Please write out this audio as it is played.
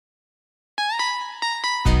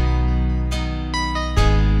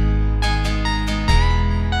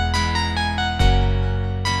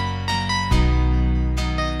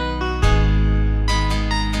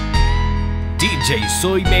DJ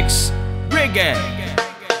Soy Mix Reggae.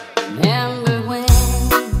 Remember when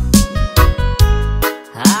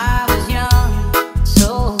I was young,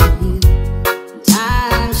 so new,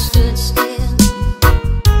 time stood still.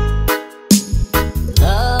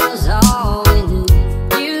 Love was all we knew.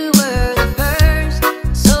 You were the first,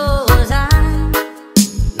 so was I.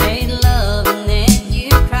 Made love and then you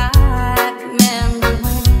cried. Remember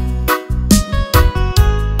when?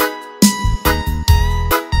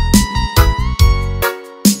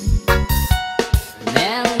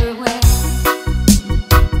 Remember when?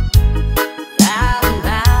 Thousand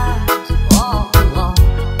vows to walk the walk,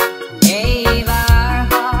 gave our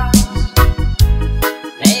hearts,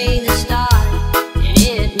 made the start, and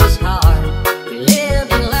it was hard. We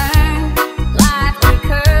lived and learned, life through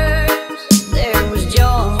curves. There was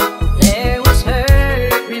joy, there was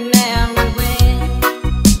hurt. Remember when?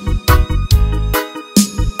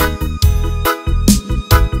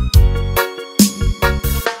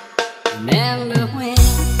 Remember when?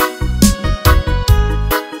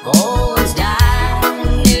 Old ones died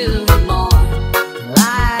and new were born.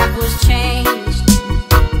 Life was changed.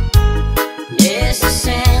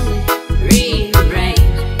 Disassembly,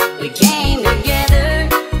 rearranged. We came together,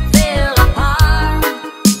 fell apart,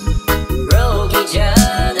 broke each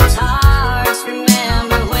other's hearts.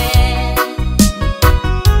 Remember when?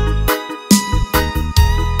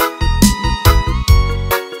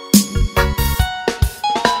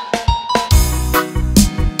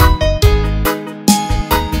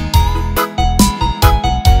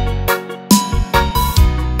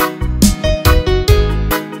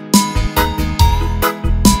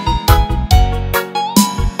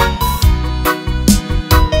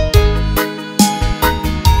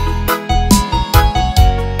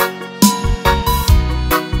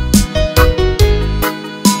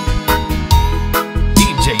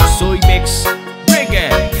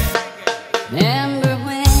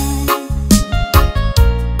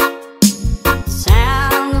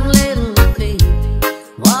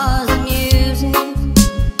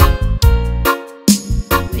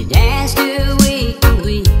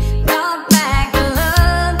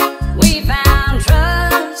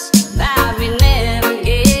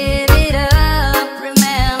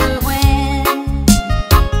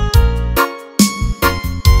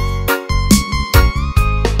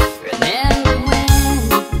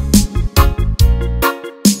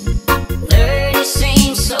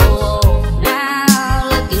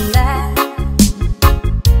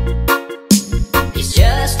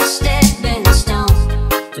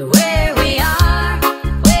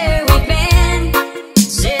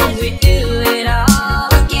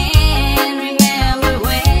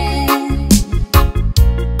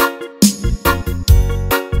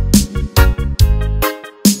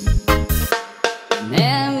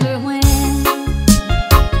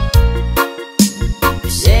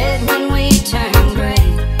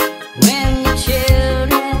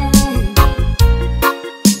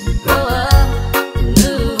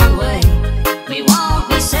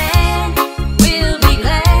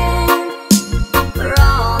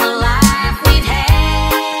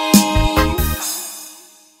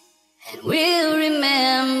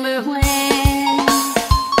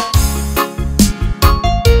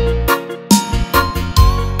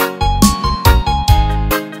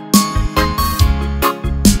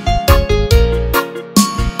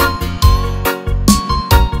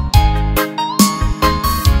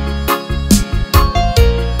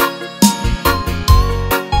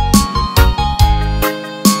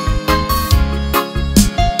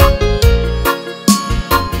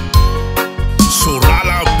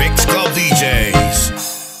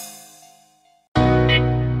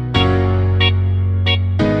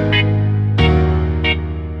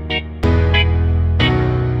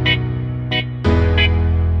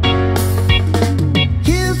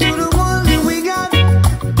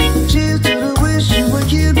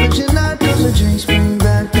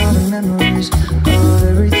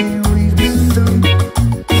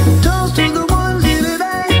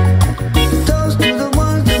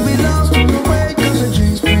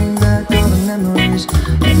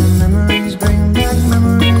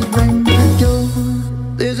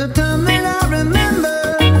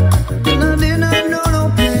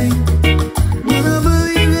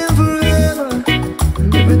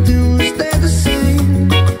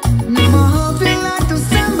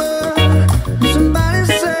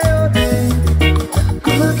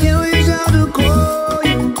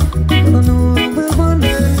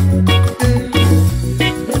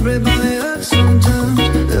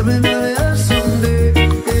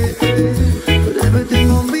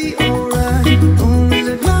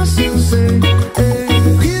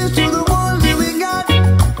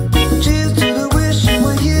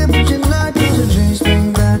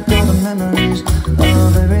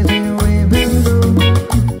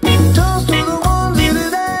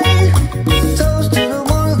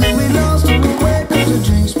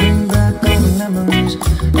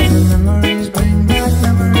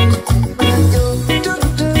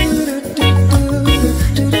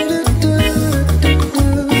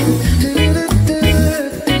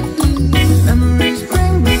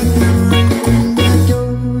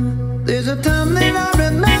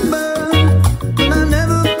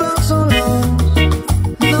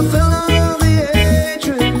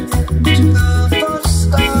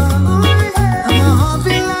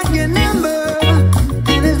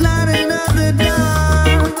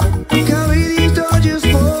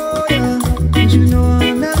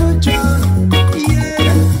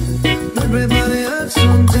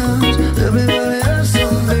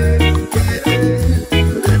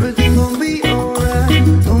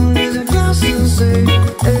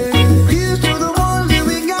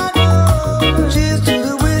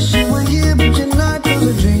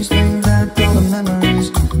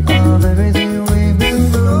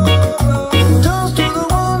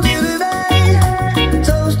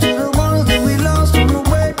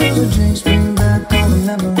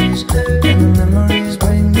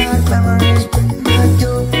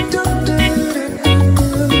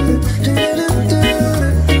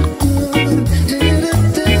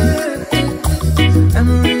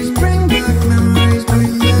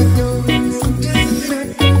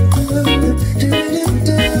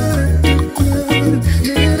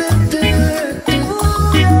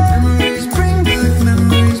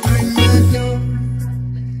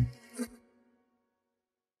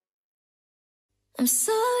 I'm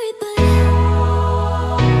sorry, but I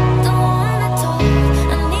don't wanna talk.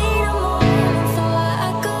 I need a moment before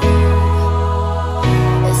I go.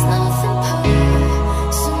 There's nothing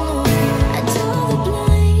personal. I draw the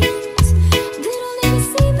blinds. They don't even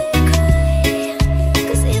see me cry.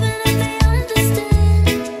 'Cause even if they understand,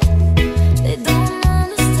 they don't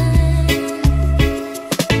understand.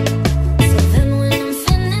 So then when I'm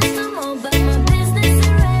finished, I'm all about my business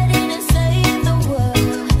and ready to save the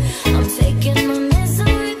world. I'm taking my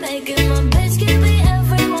misery, making my bitch give me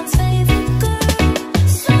everyone's favorite girl.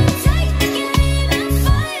 So take the game and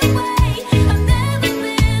fly away. I've never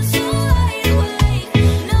been so wide awake.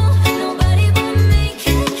 No, nobody but me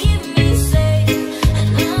can keep me safe, and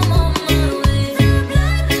I'm on my way. The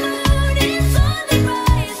blood moon is on the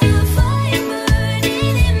rise, the fire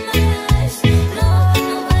burning in my eyes. No,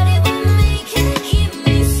 nobody but me can keep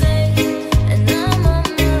me safe, and I'm on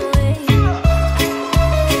my way.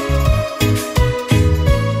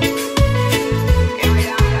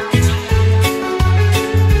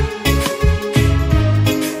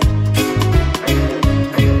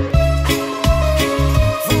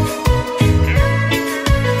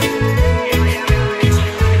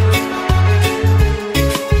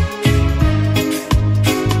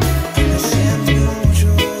 Lo siento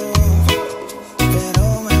mucho, pero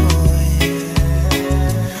me voy,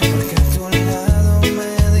 porque a tu lado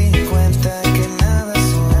me di cuenta que nada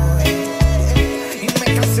soy. Y me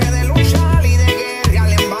cansé de luchar y de guerrear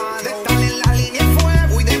en vano, de estar en la línea de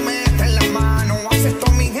fuego y de meter la mano. Acepto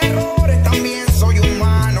mis errores, también soy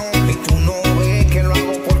humano, y tú no ves que lo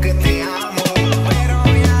hago porque te amo. Pero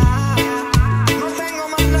ya no tengo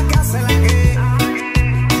más nada que hacer aquí.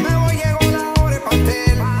 Me voy, llegó la hora de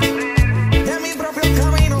pastel. De mi propio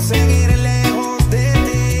camino seguiré lejos de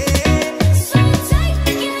ti. So take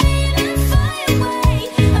the game and fly away.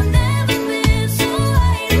 I've never been so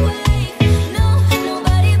wide awake. No,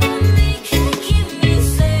 nobody but me can keep me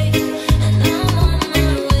safe, and I'm on my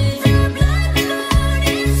way. The blood moon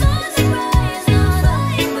is on the rise, the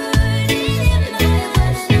fire burning in my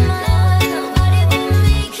eyes. No, nobody but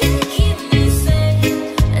me can keep me safe,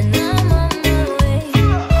 and I'm on my way.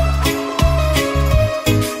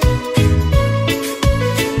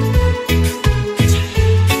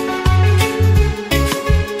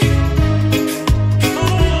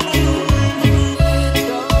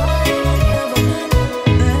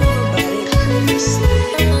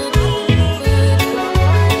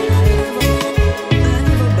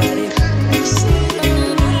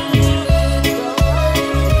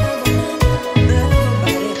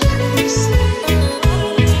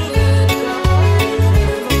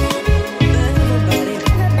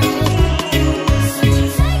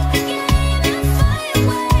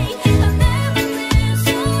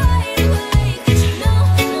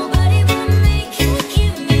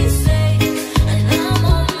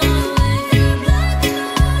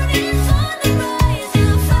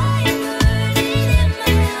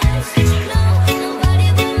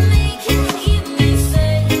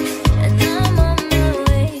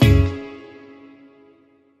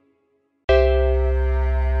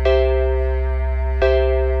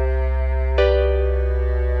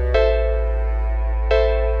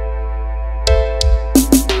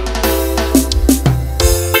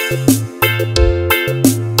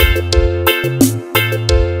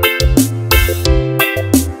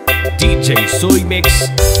 DJ Soy Mix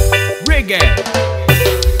Reggae.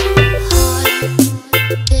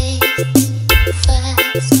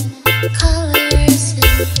 Colors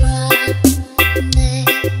in promises,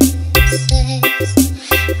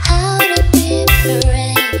 how to be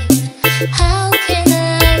brave, how can I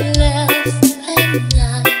love when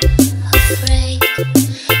I'm afraid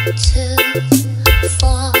to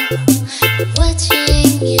fall, watching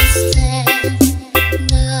you stand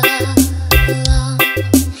alone.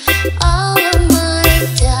 All of my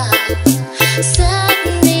doubts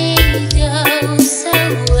suddenly goes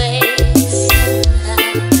away somehow.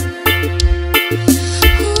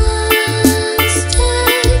 One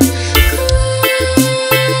step closer.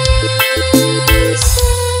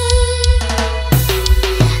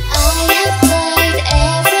 I have cried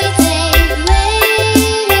every day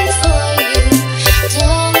waiting for you.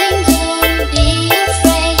 Darling, don't be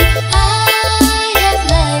afraid.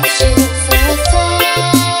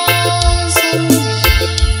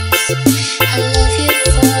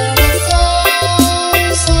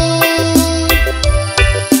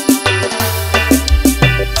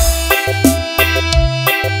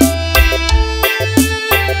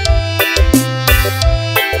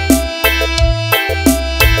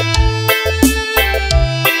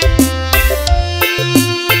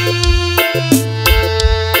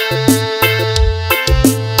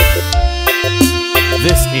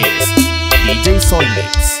 is DJ Soy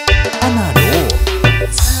Mix. Panalo!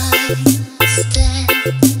 Stand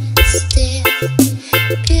still,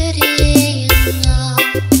 beauty in all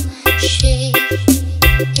she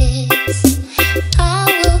is. I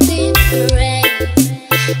will be brave.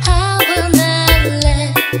 I will not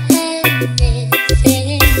let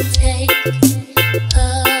anything take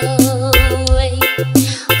away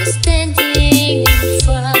what's standing in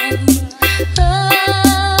front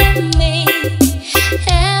of me.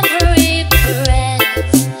 Every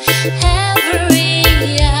breath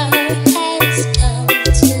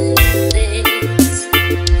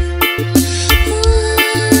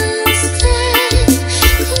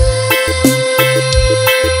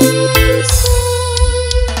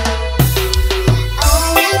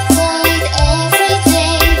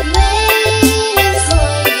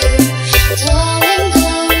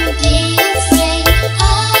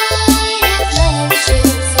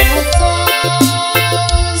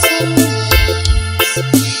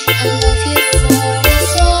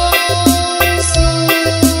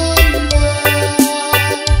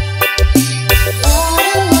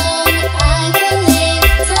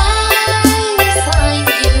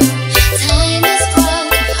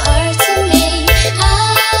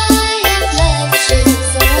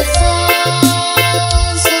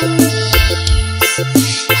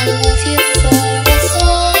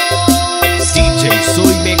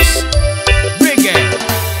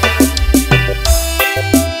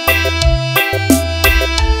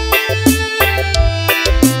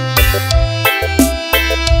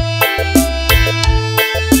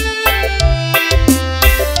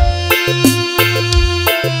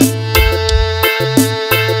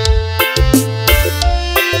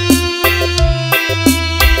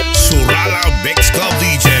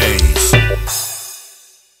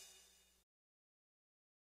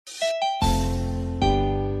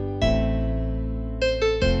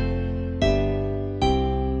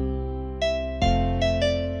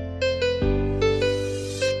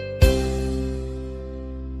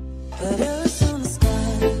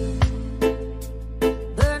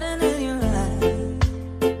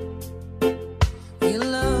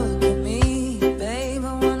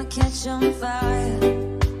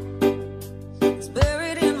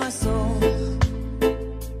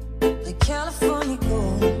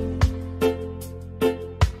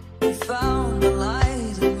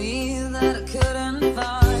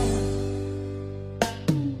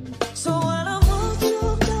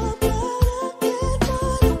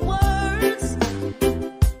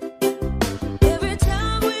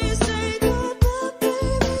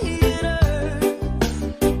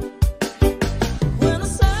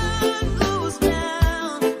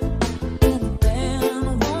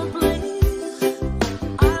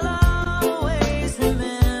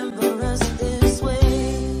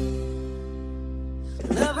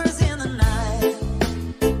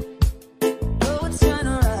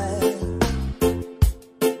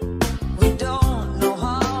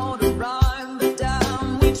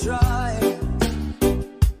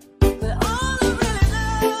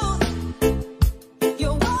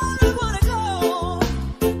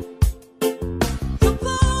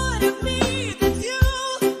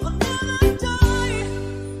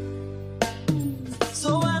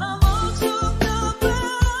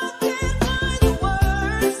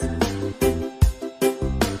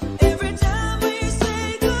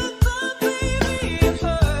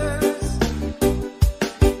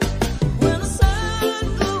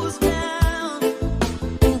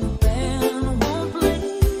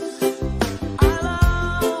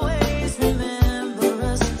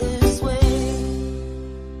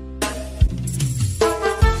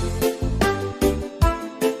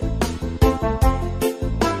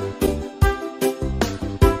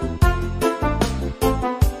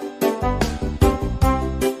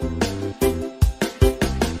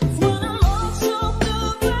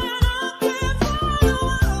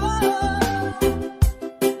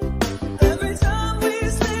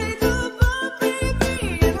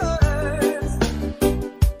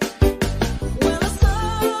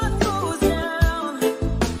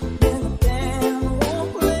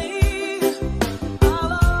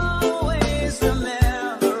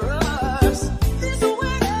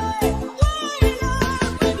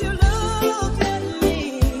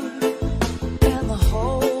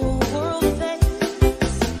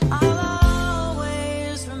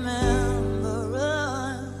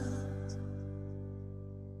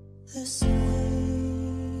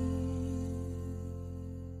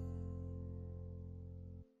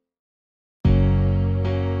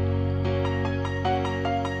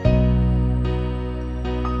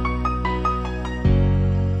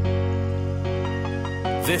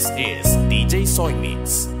This is DJ Soy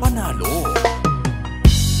Mix. Panalo.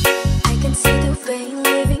 I can see the rain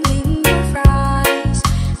living in your eyes,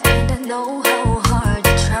 and I know how hard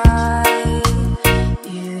you try.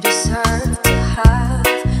 You deserve to have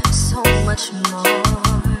so much more.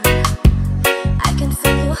 I can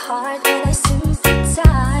feel your heart and I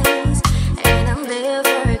sympathize, and I'll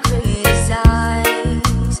never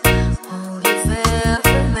criticize all you've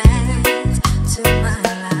ever meant to my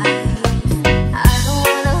life. I don't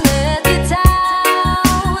wanna let you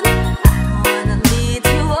down, I don't wanna lead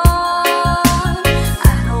you on,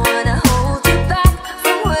 I don't wanna hold you back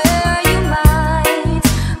from where you might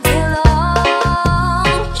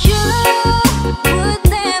belong. You would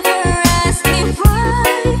never ask me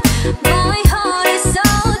why, my heart is so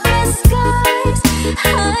disguised, I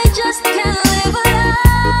just can't live a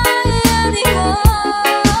lie anymore.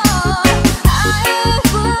 I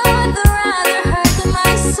would rather hurt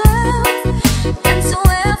myself than to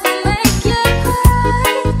ever make you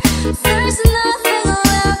cry. There's nothing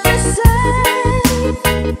left to say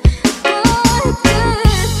but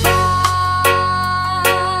goodbye.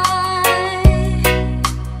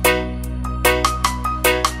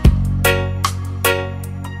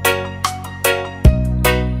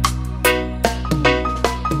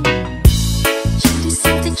 You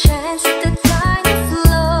deserve the chance at that kind of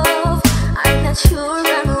love I'm not sure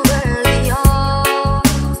I'm worthy of.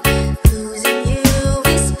 Losing you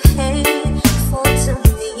is painful to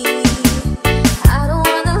me. I don't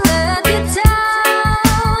wanna let you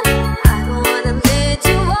down, I don't wanna lead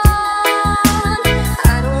you on,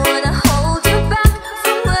 I don't wanna hold you back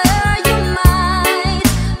from where you might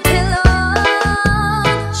belong.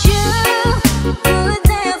 You would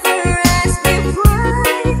never ask me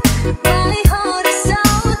why, my heart is so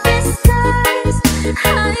disguised, I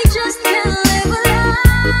just can't live a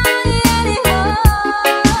lie anymore.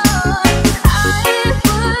 I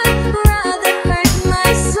would rather hurt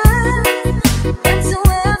myself than to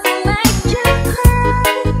ever make you cry.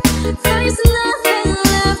 There's nothing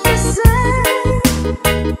left to say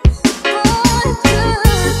but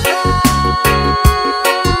goodbye.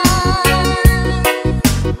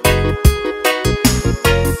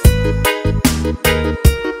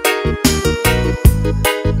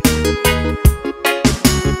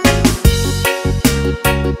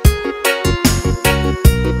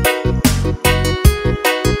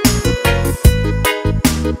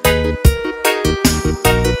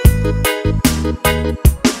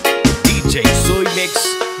 DJ Soy Mix.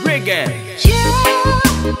 Reggae. You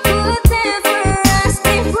would never ask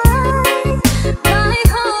me why, my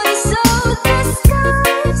heart is so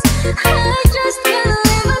disguised, I just can't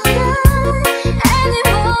live a lie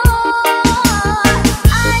anymore.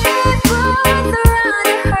 I would rather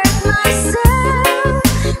hurt myself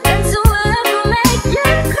than to ever make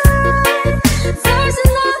you cry. There's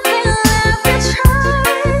nothing left to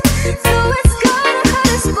try, so it's gonna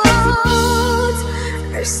hurt us both.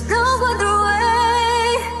 There's no other way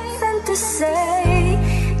than to say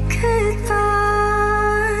goodbye.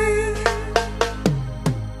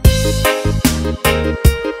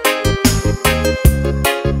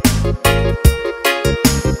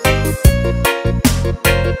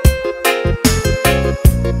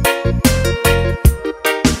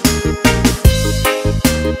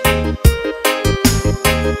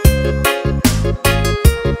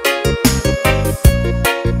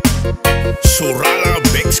 Surala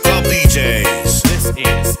Mix Club DJs. This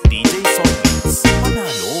is DJ Soy Mix.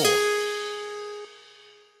 Panalo.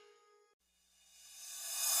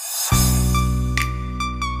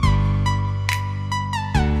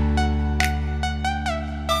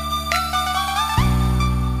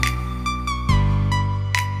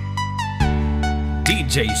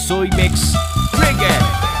 DJ Soy Mix. Reggae.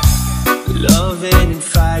 Loving and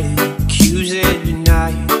fighting, accusing and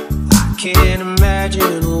denying. I can't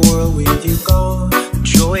imagine a world with you gone. The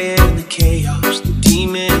joy and the chaos, the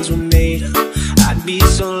demons were made up. I'd be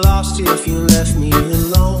so lost if you left me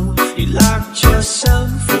alone. You locked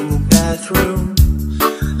yourself in the bathroom,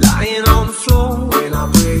 lying on the floor when I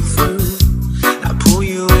break through. I pull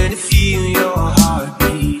you in to feel your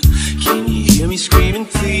heartbeat. Can you hear me screaming,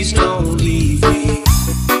 please don't leave me?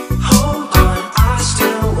 Hold on, I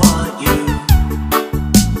still want you.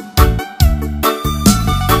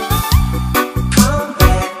 Come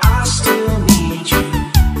back, I still need you.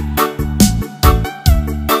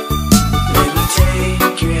 Let me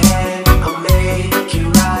take your hand, I'll make you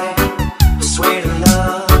right. I swear to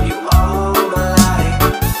love you all my life.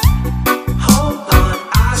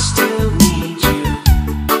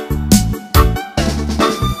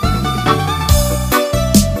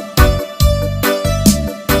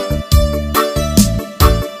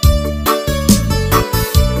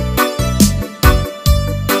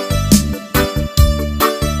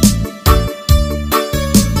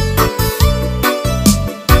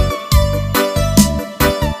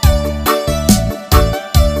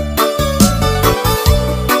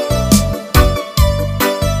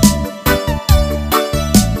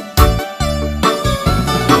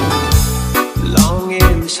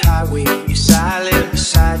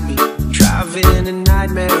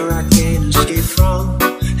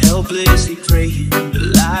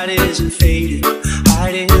 isn't faded.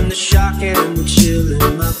 Hiding in the shock and the chill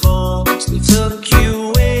in my bones. They tuck you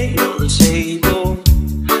away on the table.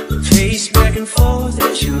 Pace back and forth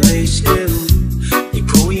as you lay still. They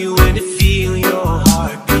pull you in to feel your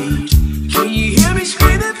heartbeat. Can you hear me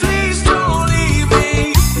screaming, please don't leave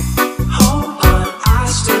me? Hold on, I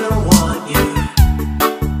still want you.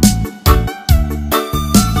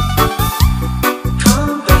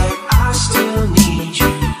 Come back, I still need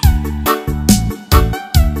you.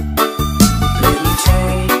 Let me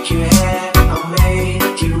take your hand, I'll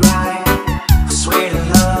make you right. I swear to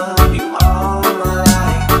love you all my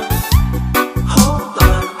life. Hold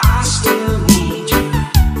on, I still need you.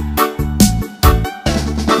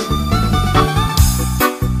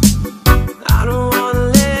 I don't wanna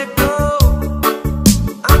let go.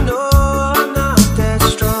 I know I'm not that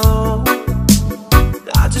strong.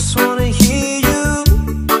 I just wanna hear you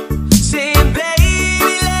saying,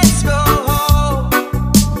 baby, let's go home.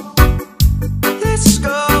 Let's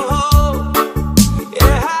go home.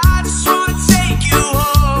 Yeah, I just wanna take you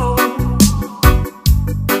home.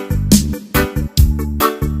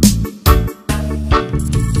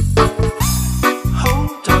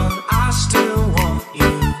 Hold on, I still want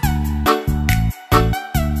you.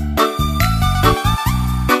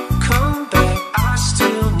 Come back, I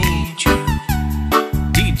still need you.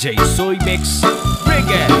 DJ Soy Mix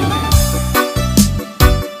Reggae.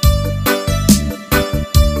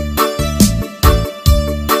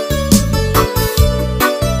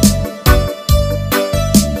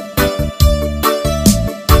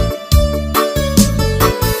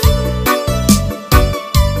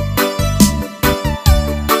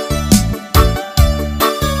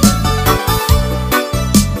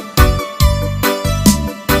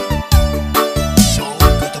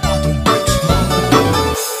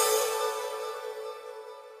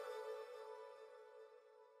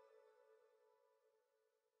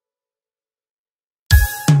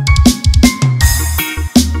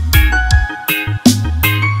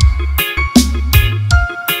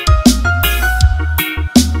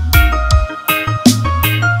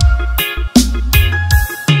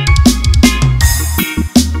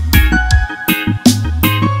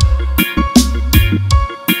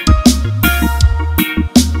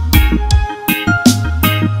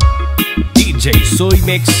 DJ Soy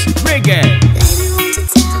Mix Reggae. Baby, won't you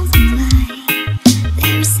tell me why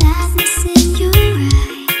there is sadness in your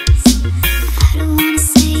eyes? I don't wanna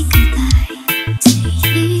say goodbye to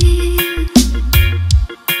you.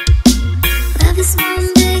 Love is one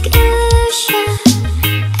big illusion.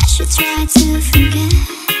 I should try to forget.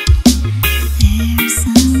 There's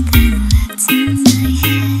something left in my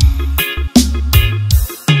head.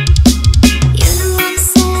 You're the one who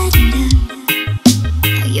set it up.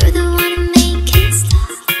 Now you're the one who make it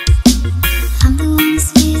stop. I'm the one who's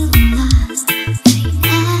feeling lost right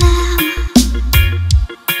now.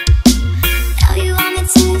 Now you want me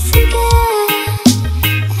to forget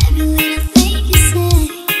every little thing you say.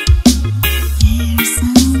 There's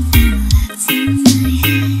something left in my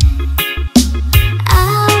head. I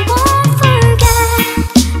won't forget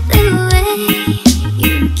the way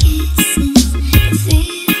you're kissing, the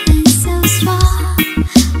feeling so strong.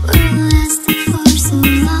 We're lasting for so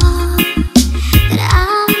long, but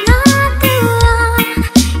I'm not the one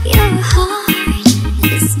your heart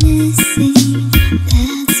is missing.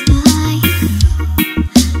 That's why you know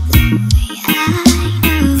the way I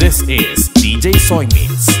know. This is DJ Soy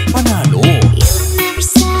Mix Manalo. You were never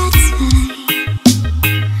satisfied,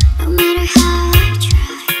 no matter how I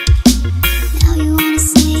tried. Now you wanna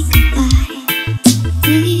say goodbye to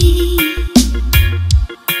me.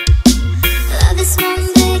 Love is one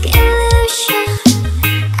big illusion.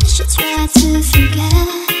 I should try to forget.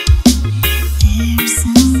 There's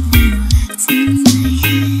something left in my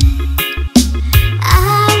head. I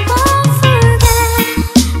won't forget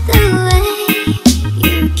the way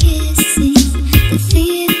you're kissing, the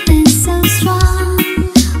feeling so strong.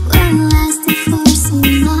 We're lasting for so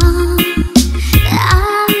long, but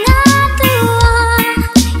I'm not the one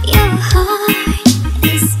your heart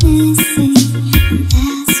is missing. And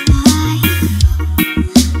that's why you know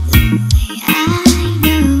the way I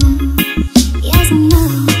know. Yes, I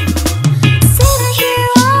know. Sitting here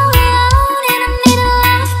all alone in the middle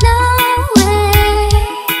of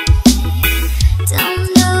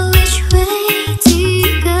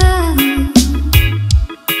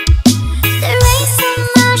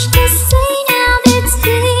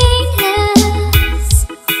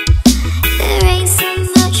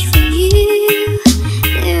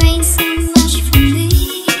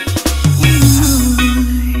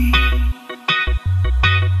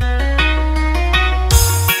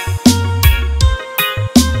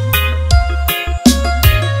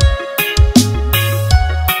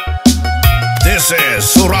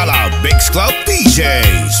Sorala Mix Club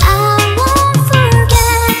DJs. I won't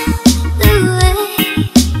forget the way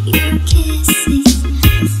your kisses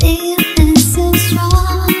feeling so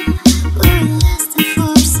strong, were lasting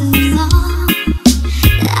for so long.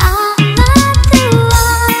 I'm not the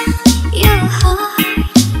one your heart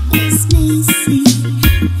is missing.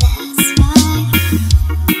 That's why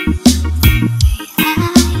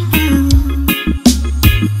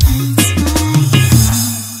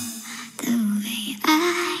the way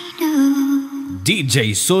I know.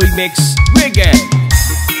 DJ Soy Mix Reggae.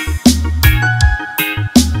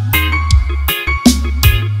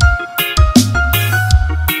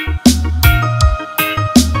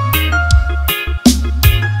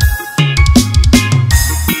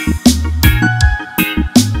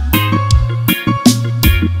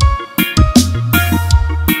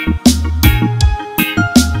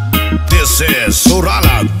 This is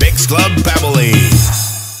Sorala Mix Club Family.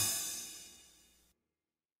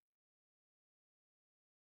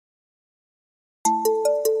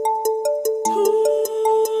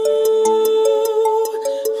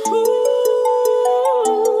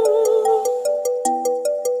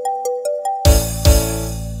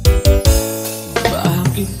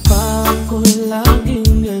 Bakit pa ako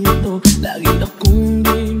laging ganito? Lagi akong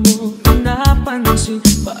di mo pinapansin.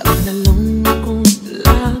 Para na lang akong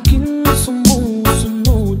laging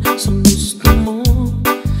sumusunod sa gusto mo.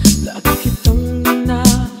 Lagi kitang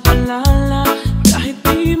inaalala kahit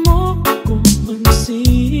di mo ako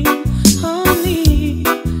pansin. Honey,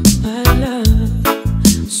 I love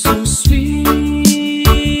so sweet.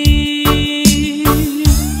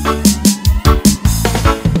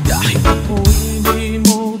 Kahit ako'y di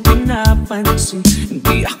mo pinapansin,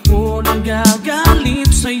 hindi ako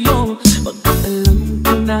nagagalit sa'yo. Pagkat alam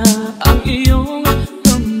ko na ang iyong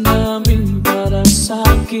damdamin para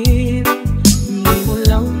sa'kin. Hindi mo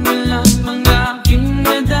lang alam ang aking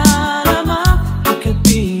nadarama pagkat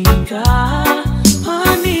di ka.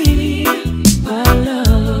 Honey, I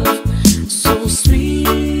love so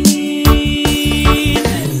sweet.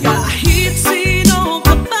 Kahit sino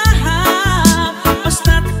ka pa,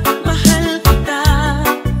 basta't mahal kita.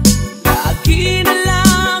 Lagi na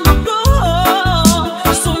lang ako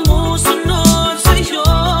sumusunod sa'yo.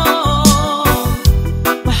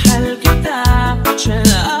 Mahal kita, tiyan.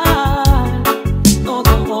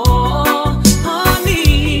 Todo mo,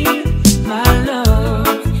 honey, I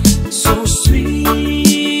love so sweet.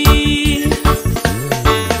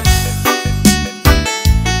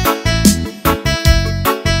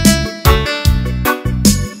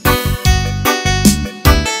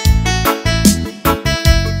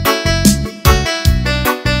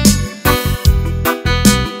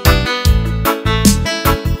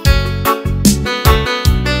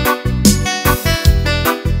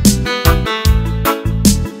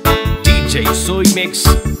 DJ Soy Mix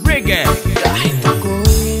Reggae. Kahit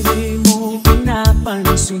ako'y di mo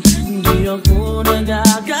pinapansin, hindi ako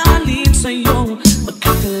nagagalit sa'yo.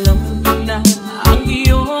 Pagkat alam ko na ang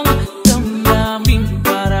iyong damdamin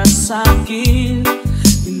para sa'kin.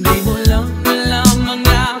 Hindi mo lang alam ang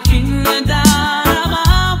aking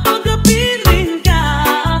nadarama pagkapiling ka.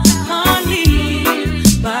 Honey,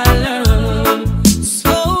 my love,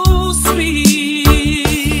 so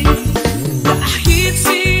sweet. Kahit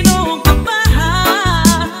sino ka pa,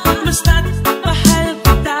 basta't mahal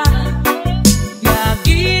kita.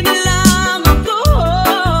 Lagi na lang ako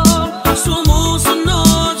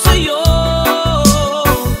sumusunod sa'yo.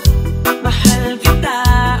 Mahal kita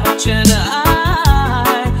at siya na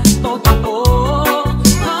ay totoo.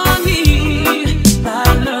 Honey, I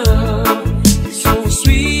love so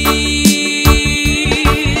sweet.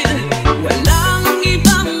 Walang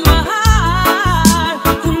ibang mahal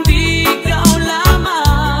kundi ikaw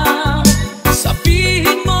lamang.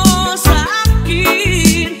 Sabihin mo sa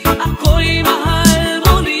akin, ako'y mahal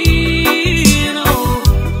mo rin.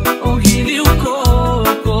 Oh, hiliw ko,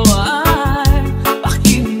 ako ay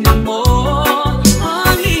pakinggan mo.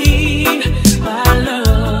 Honey, I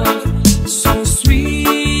love so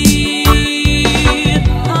sweet.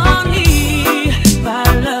 Honey, I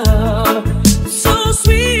love so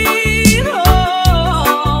sweet.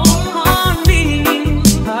 Oh, honey,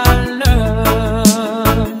 I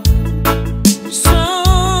love so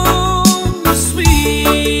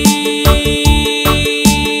sweet.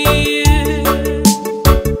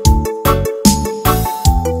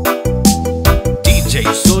 DJ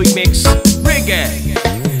Soy Mix Reggae.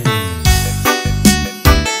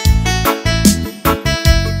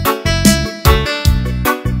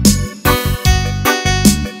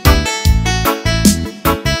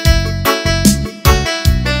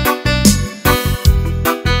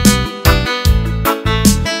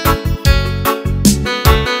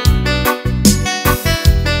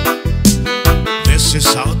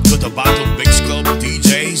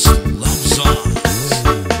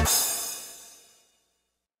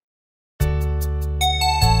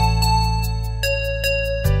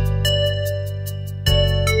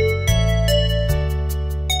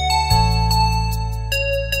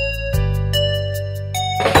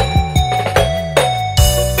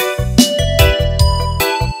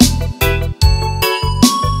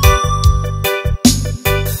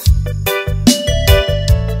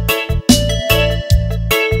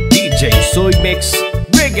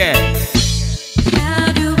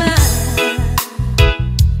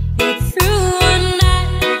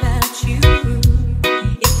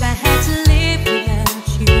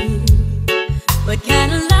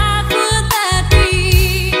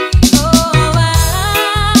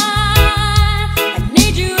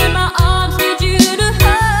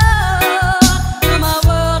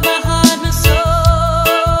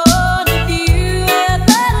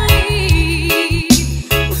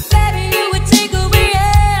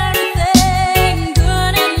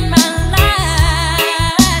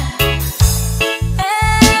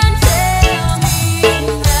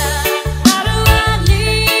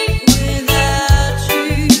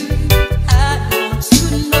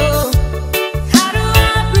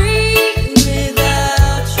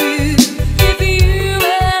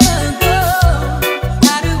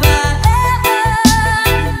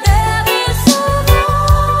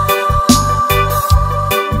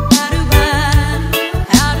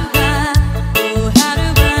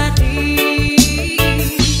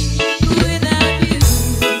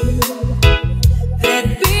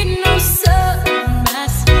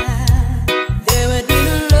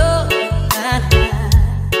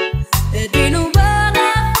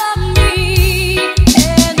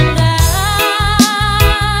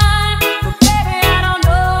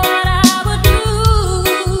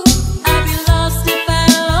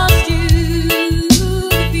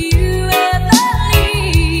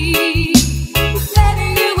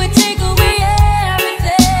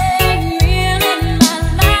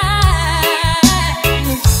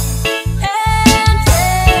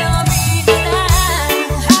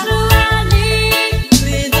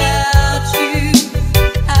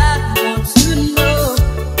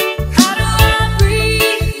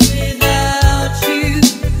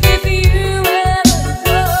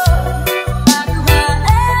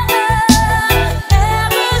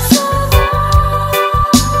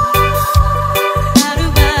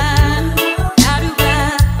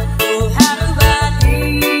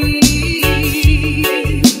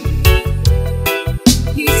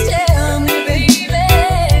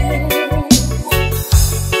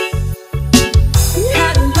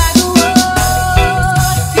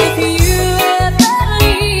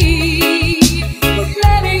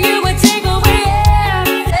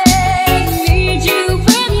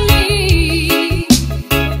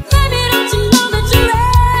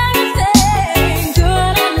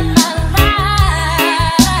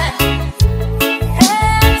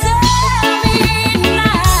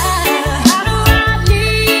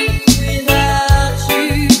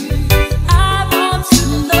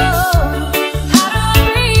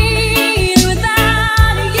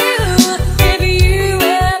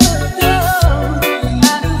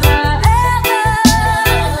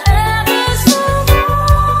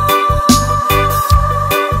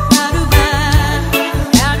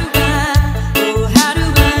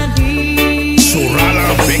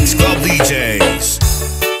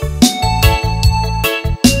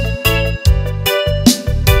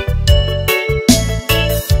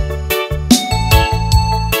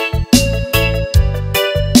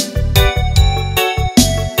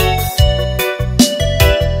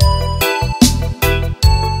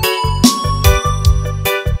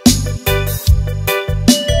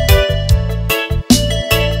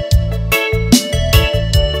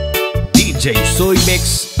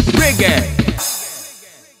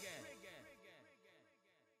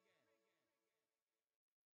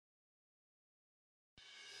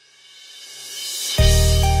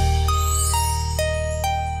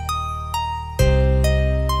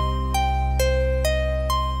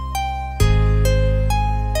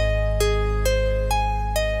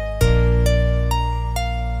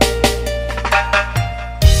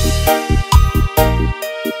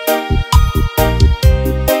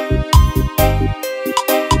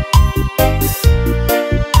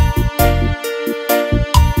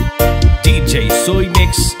 Soy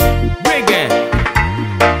Mix Reggae.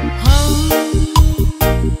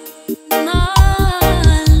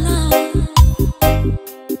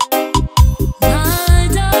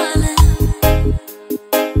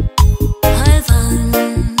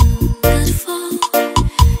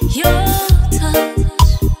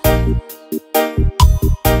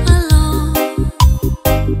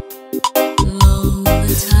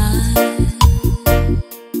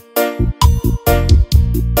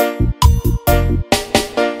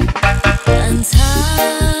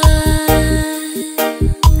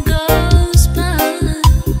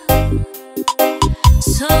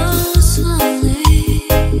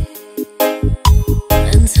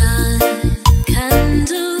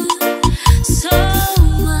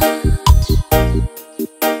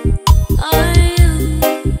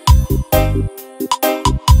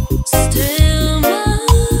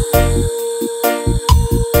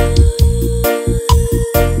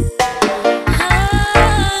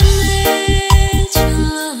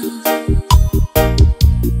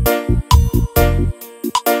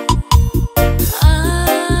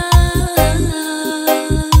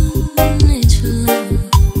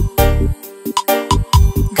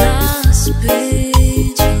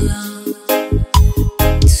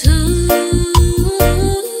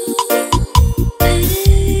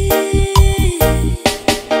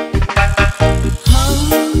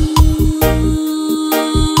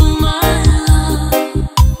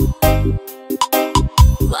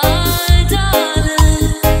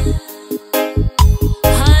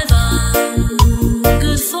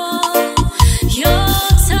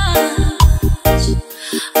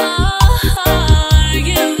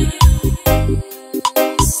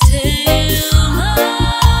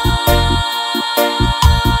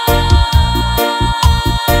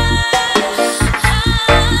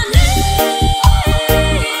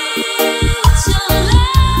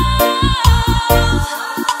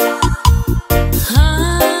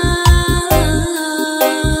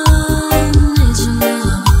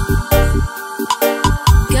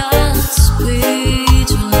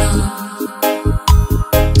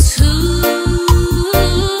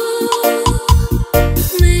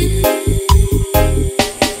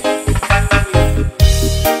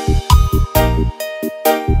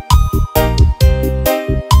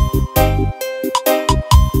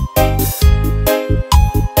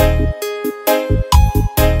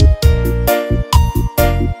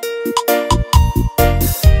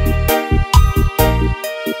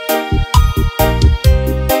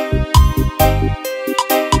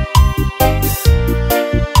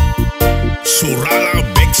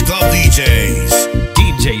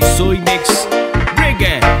 DJ Soy Mix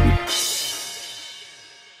Reggae.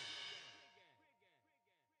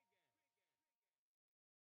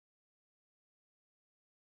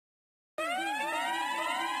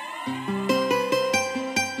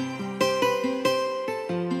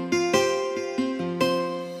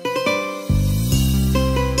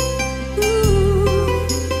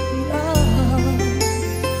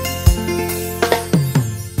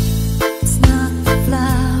 It's not the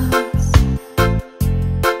flowers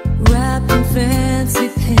wrapped in fancy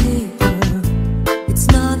paper. It's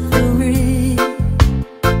not the ring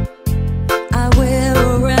I wear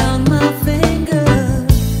around my finger.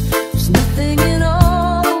 There's nothing in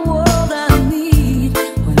all the world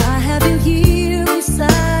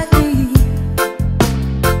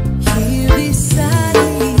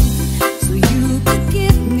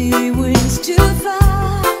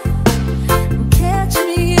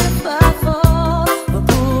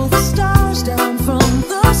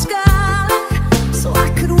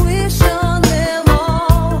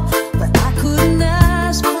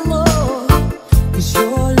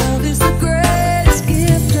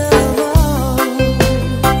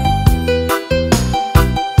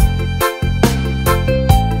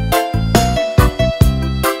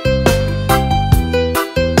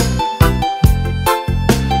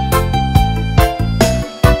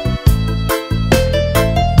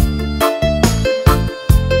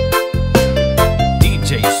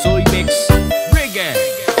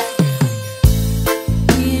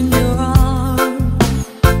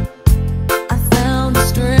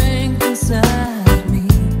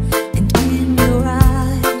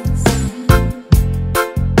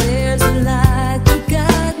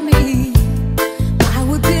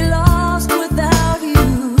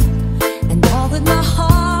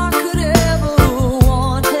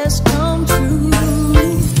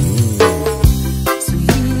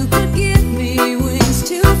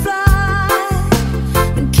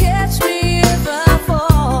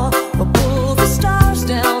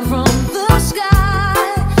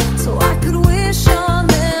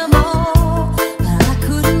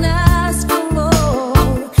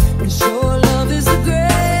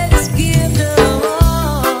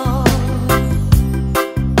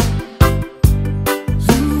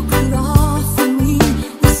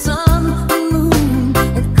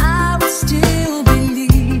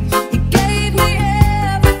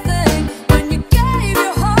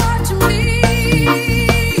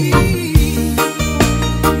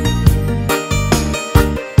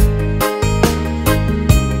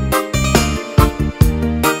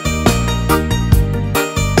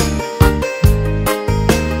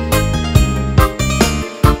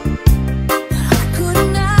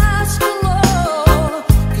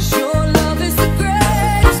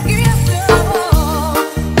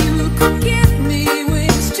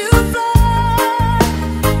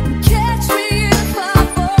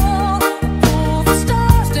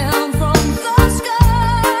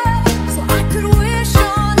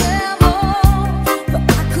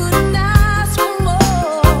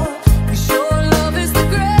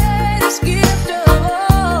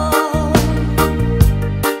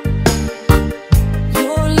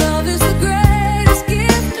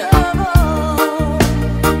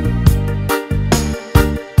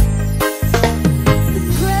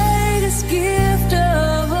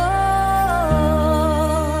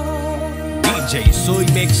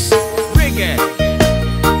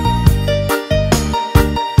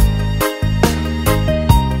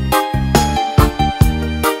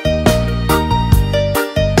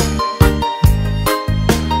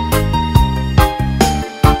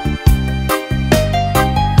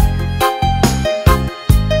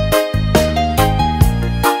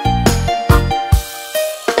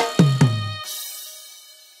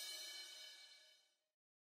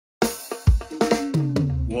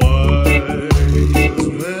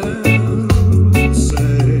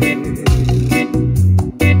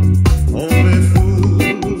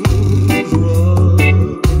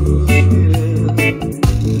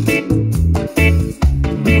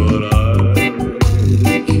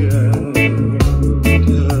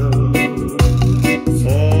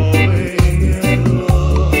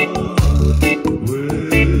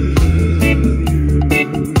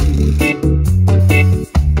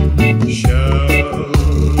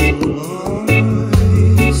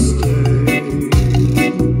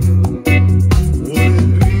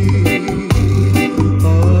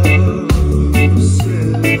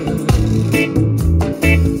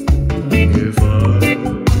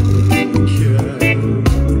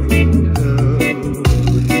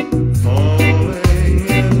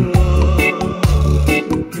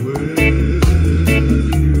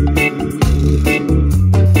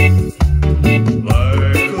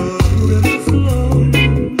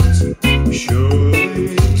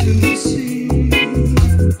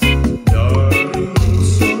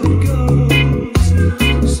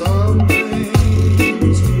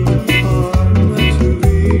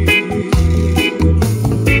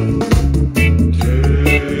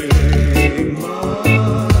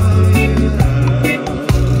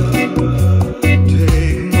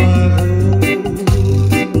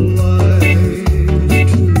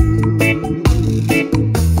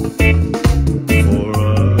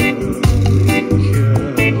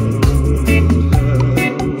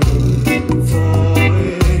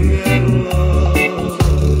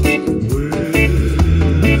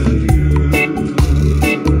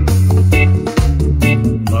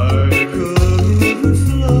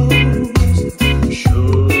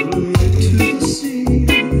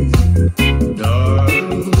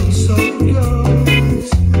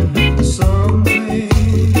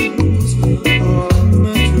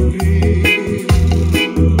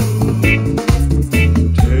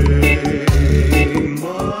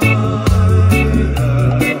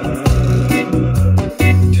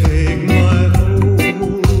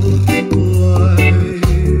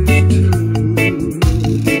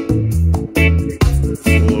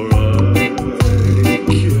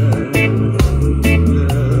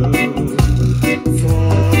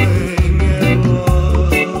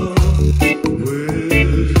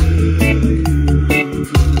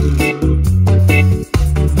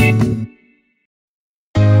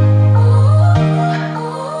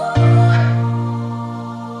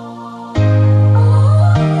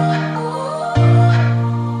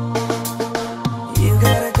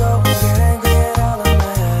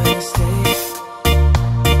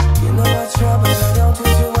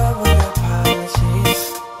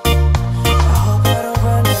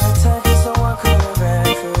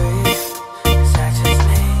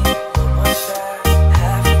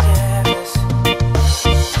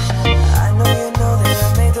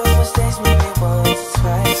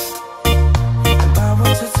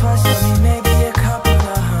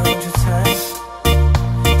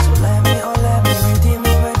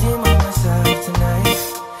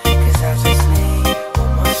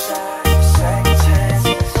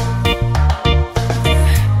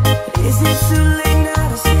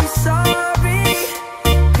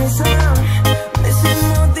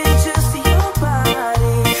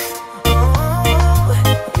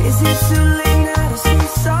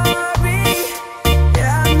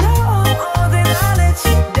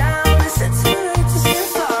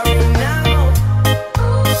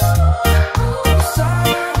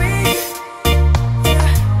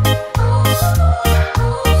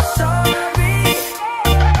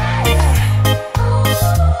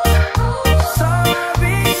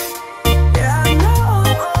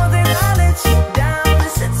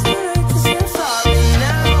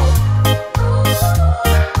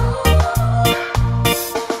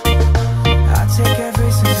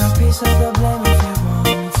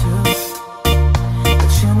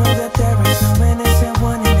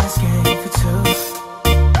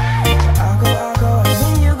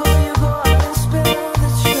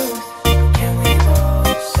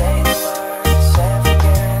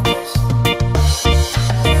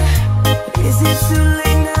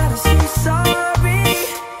gotta say sorry,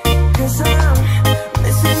 'cause I'm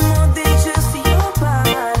missing more than just your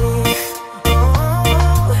body.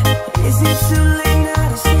 Oh, is it too late now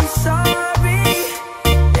to say sorry?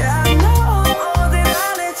 Yeah, I know that I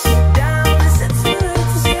let you down. Is it too late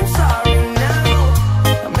to say I'm sorry now?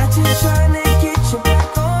 I'm not just trying to get you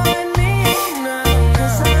back on me, no,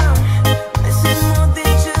 'cause I'm missing more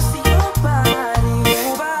than just your body.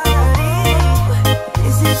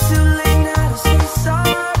 Is it too late now to say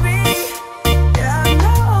sorry? Yeah, I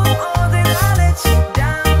know that I let you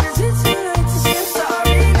down. Is it too late to say I'm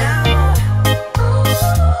sorry now?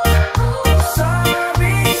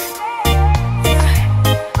 Sorry, yeah.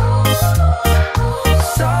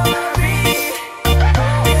 Sorry,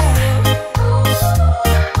 yeah.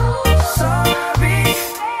 Sorry,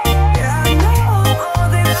 yeah, I know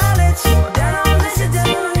that I let you down. Is it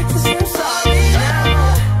too late to say I'm sorry now?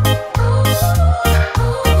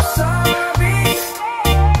 Sorry,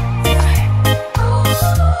 yeah.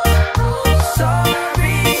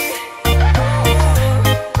 Sorry,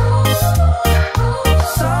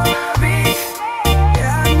 sorry,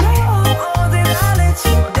 yeah, I know that I let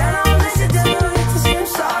you down. Is it too late to say I'm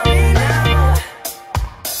sorry now?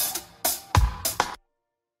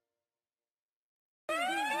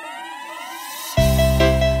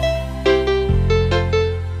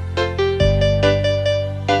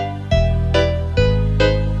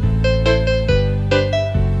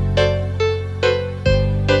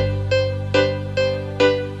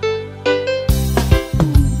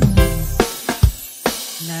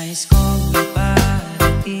 Nais kong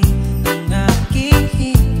iparating ang aking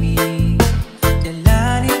himig,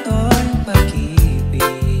 dala nito'y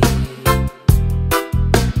pag-ibig.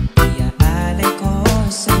 Iaalay ko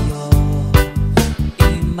sa'yo,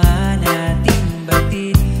 ima nating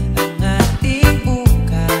batid ang ating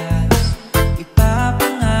bukas.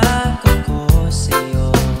 Ipapangako ko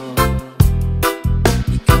sa'yo,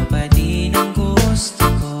 ikaw pa din ang gusto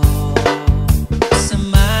ko.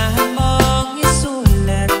 Samahan mong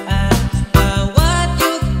isulat ang bawat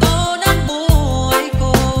yugto ng buhay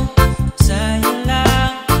ko. Sa'yo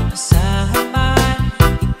lang, asahan man,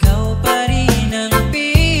 ikaw pa rin ang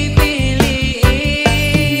pipiliin.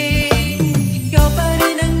 Ikaw pa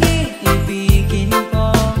rin ang iibigin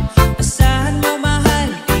ko. Asahan mo mahal,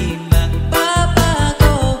 di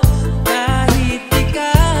magbabago. Kahit di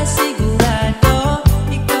ka sigurado,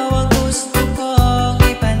 ikaw ang gusto kong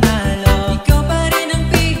ipanalo. Ikaw pa rin ang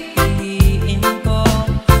pipiliin ko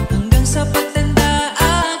hanggang sa pagtanda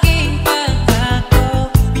aking pangako.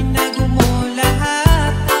 Binago mo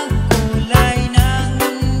lahat ang kulay ng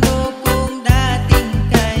mundo kung dating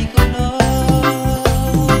kay kulong.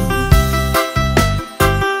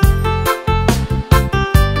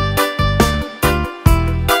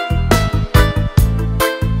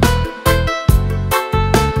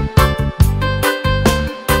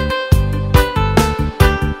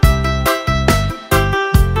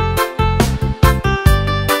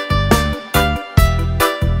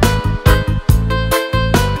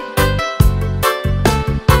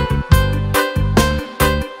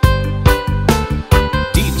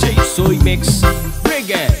 DJ Soy Mix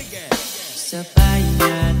Reggae. Sabay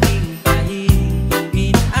nating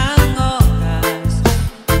pahintuin ang oras,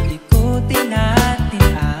 likutin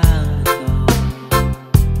natin ang mundo.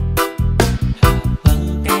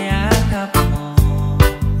 Habang kayakap mo,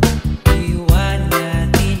 iwan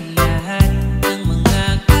natin lahat ng mga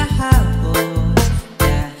kahapon.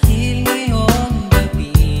 Dahil ngayong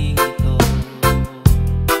gabing ito,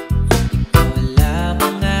 ikaw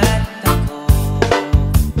lamang at ako.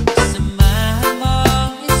 Samahan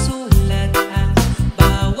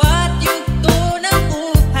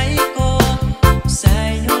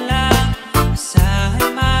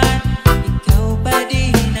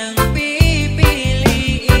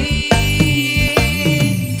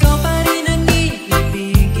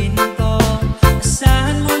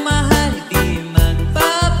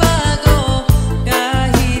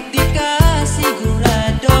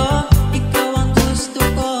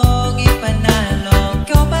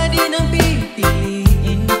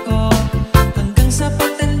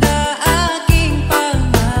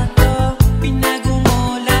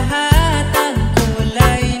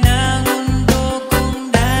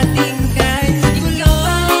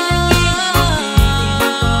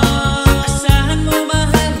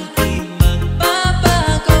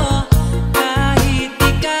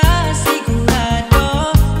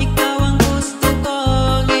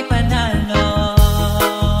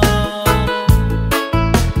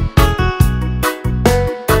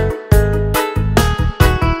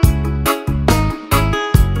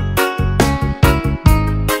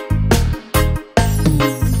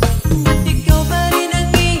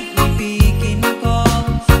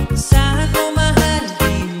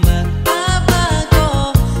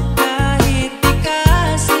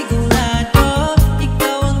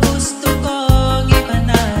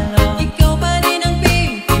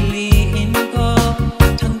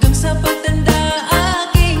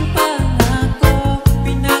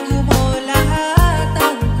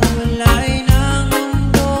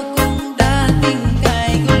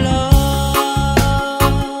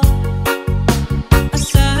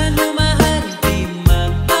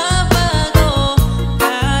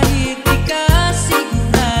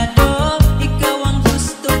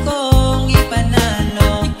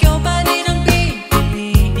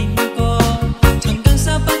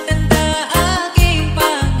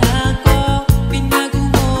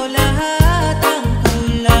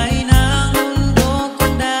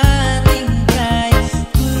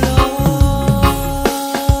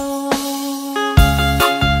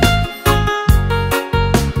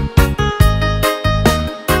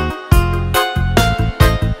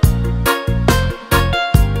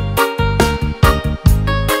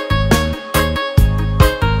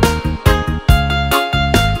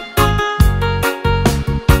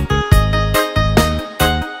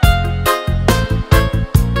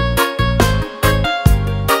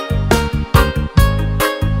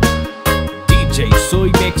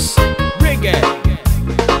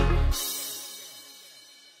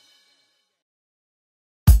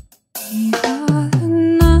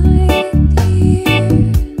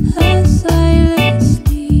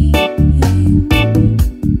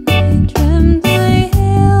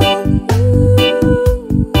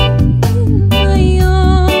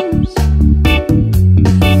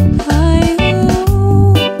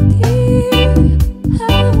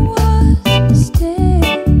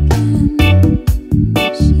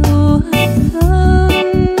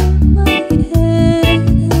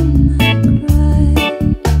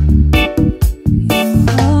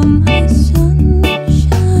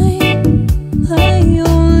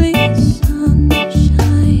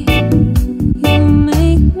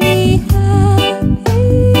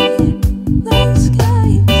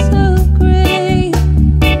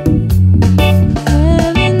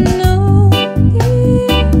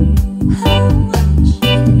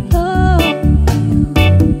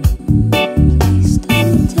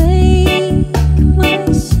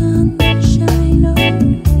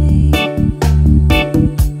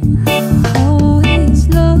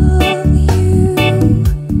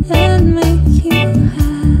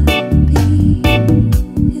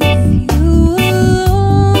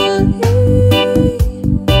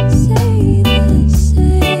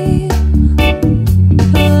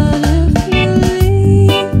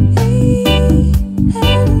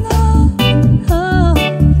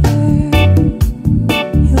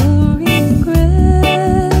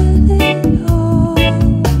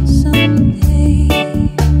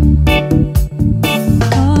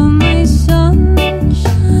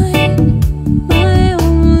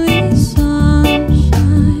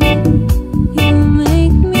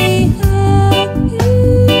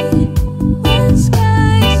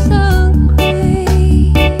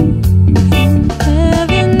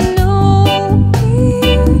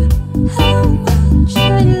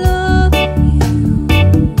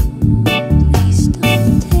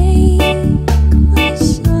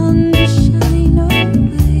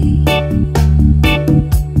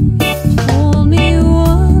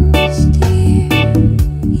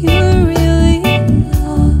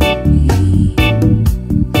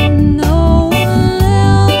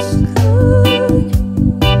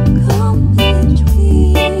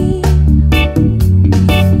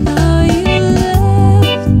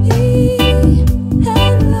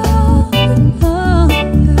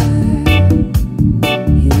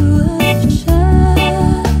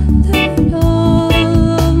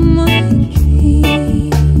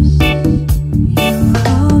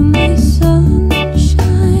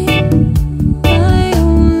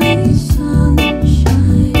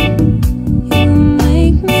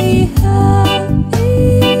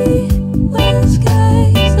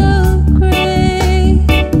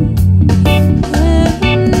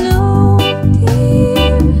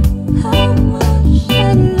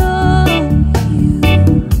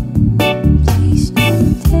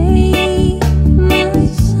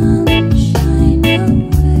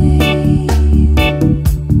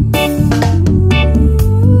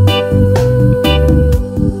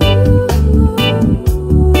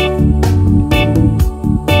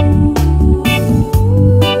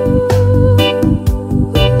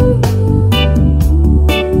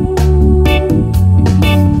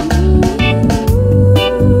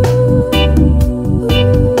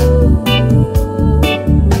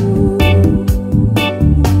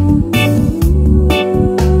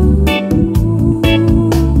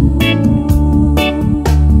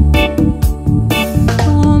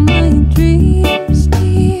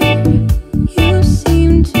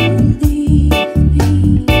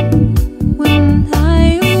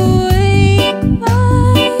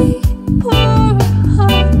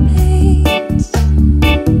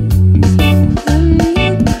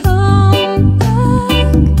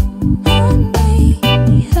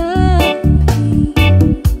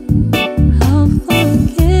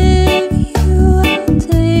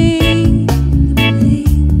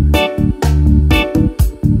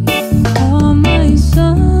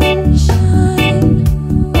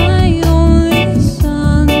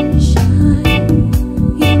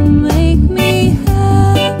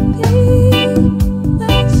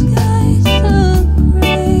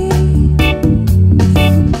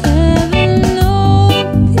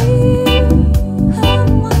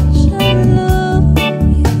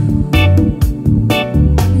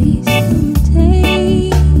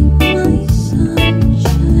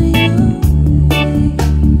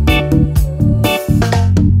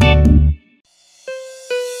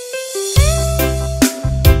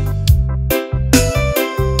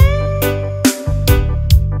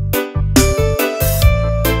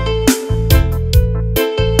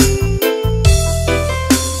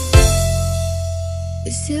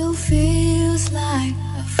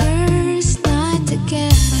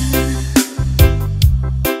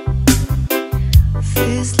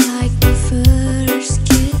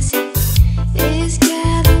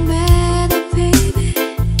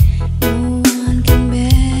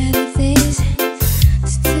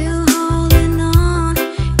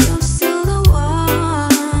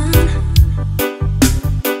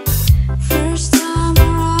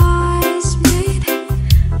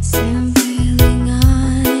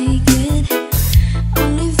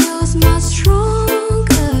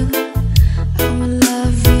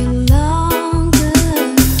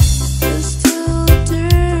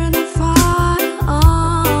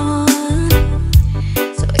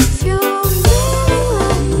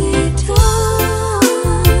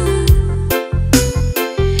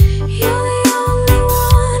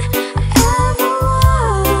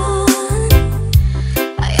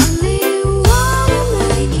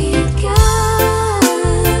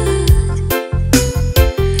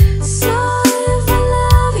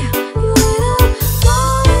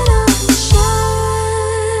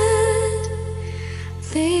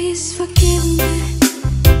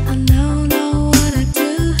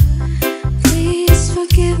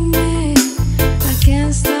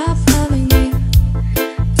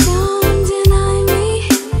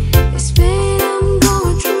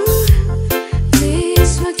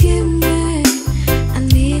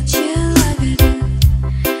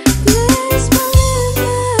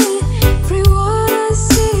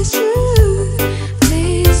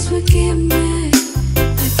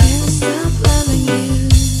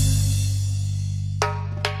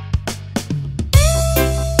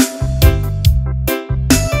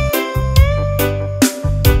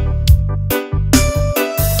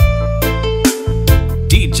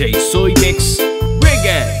DJ Soy Mix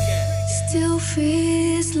Reggae. Still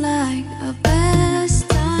feels like our best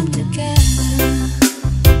time together.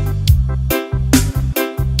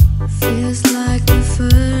 Feels like the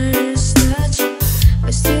first touch.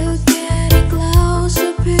 We're still getting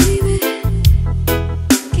closer, baby.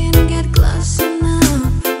 Can't get close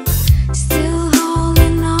enough. Still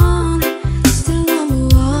holding on. Still number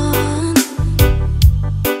one.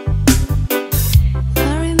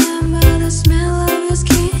 I remember the smell of your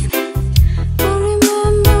skin. I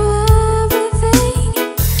remember everything.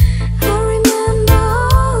 I remember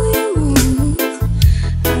all your moves.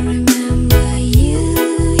 I remember you,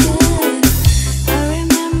 yeah. I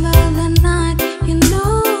remember the night, you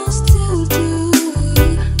know I still do.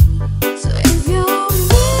 So if you're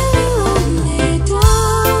really lonely,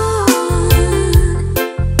 darling,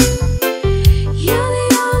 you're the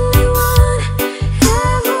only one,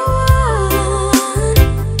 everyone.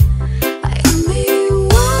 I only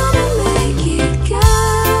wanna make it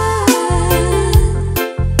good.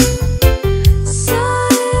 So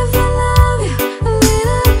if I love you a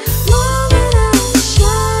little more than I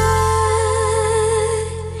should,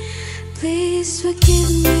 please forgive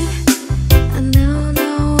me. I don't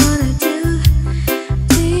know what I do.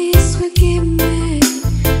 Please forgive me.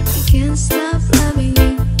 I can't stop loving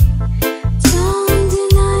you. Don't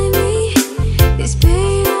deny me this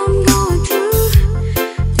pain I'm going through.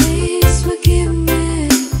 Please forgive me.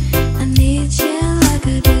 I need you like I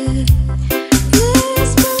do.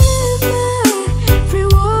 Please believe me. Every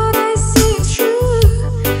word I say is true.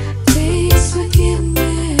 Please forgive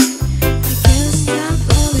me. I can't stop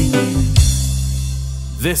loving you.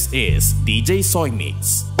 This is DJ Soy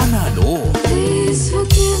Mix. Manalo. Please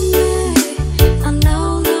forgive me. I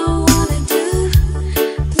don't know what to do.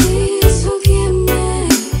 Please forgive me.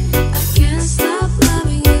 I can't stop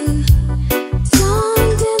loving you.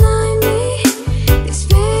 Don't deny me this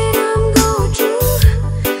pain I'm going through.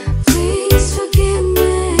 Please forgive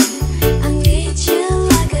me. I need you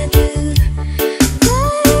like I do.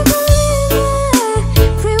 Baby, believe me.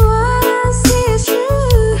 Every word I say is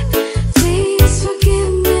true. Please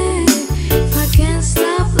forgive me if I can't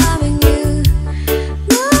stop loving you.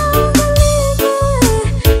 No, believe me.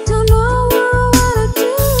 Don't know what I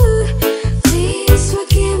do. Please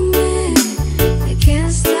forgive me. I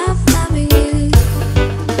can't stop loving you.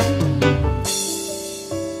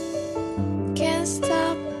 Can't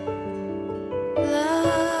stop loving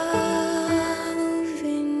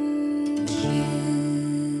you.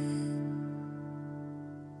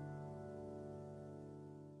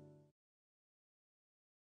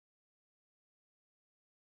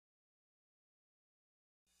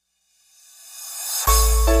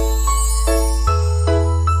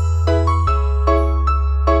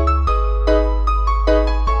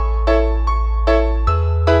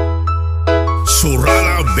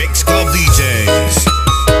 Surala Mix Club DJs.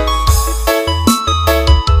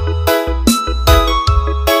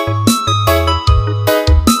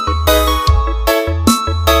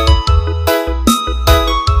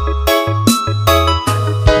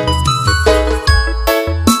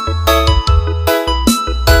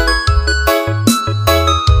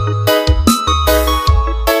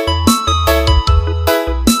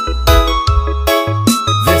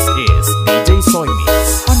 This is DJ Soy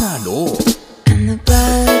Mix. Manalo. And the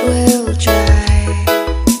blood will dry.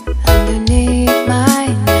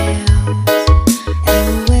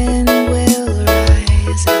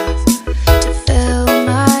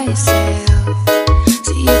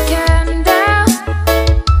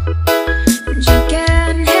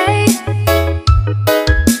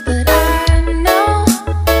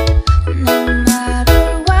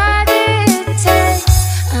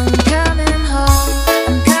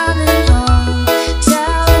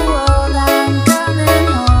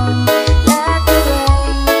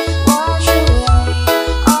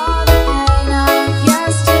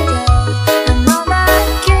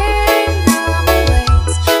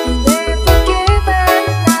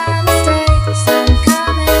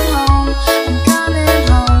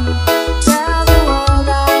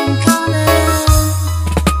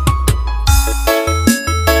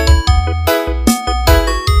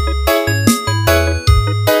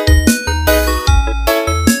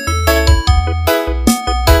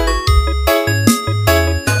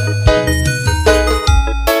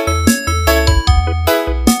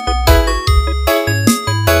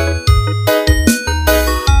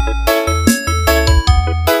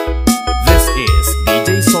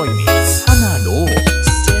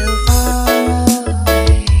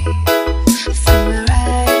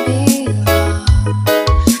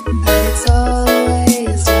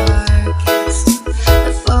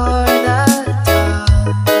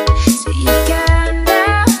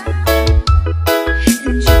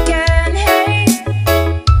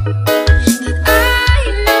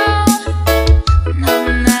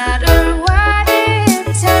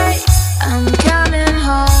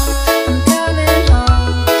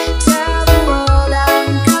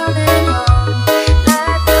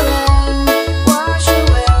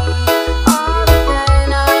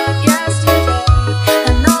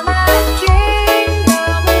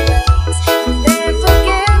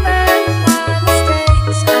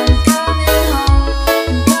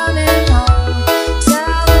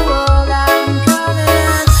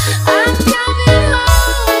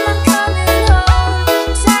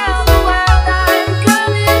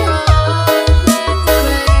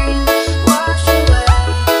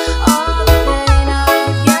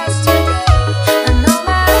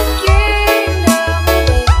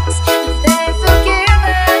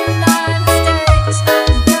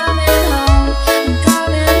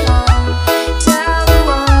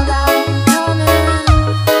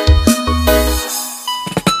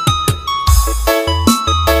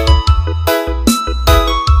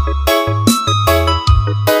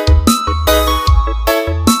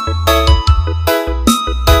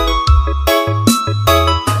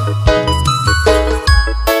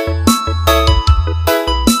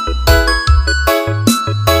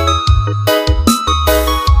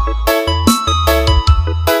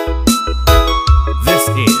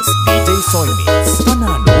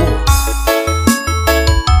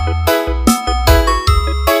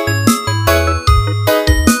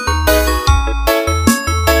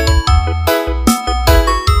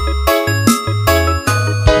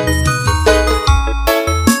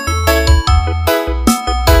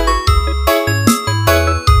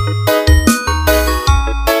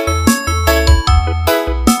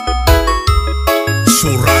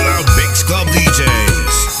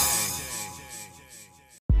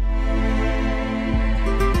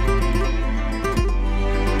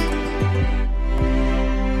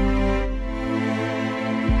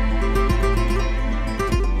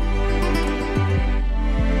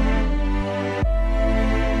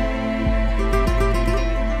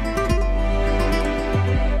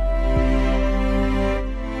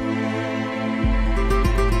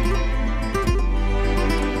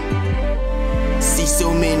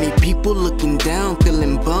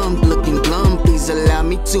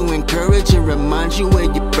 to encourage and remind you where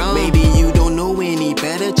you're from. Maybe you don't know any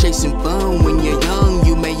better, chasing fun when you're young.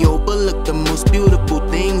 You may overlook the most beautiful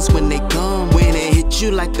things when they come. When it hits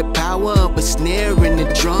you like the power of a snare in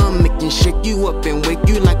a drum, it can shake you up and wake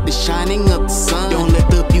you like the shining of the sun. Don't let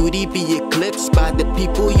the beauty be eclipsed by the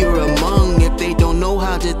people you're among. If they don't know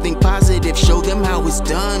how to think positive, show them how it's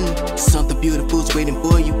done. Something beautiful's waiting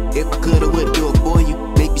for you. If I could, I would do it for you.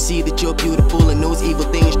 Make you see that you're beautiful and those evil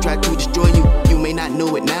things try to destroy you. You may not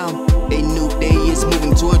know it now, a new day is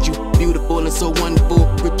moving towards you. Beautiful and so wonderful,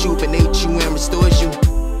 rejuvenates you and restores you.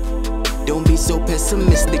 Don't be so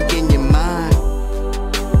pessimistic in your mind.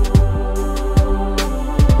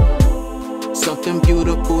 Something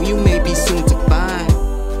beautiful you may be soon to find.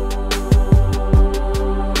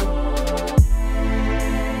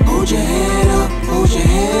 Hold your head up, hold your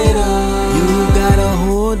head up. You gotta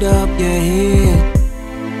hold up your head.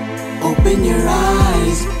 Open your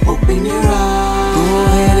eyes, open your eyes. Go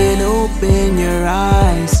ahead and open your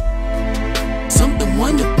eyes. Something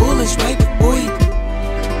wonderful is right before you.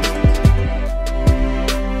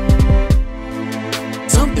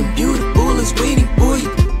 Something beautiful is waiting for you.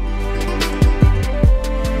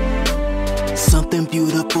 Something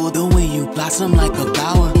beautiful, the way you blossom like a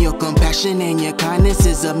flower. Your compassion and your kindness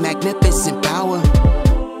is a magnificent power.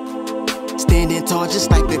 Standing tall just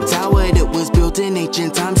like the tower that was built in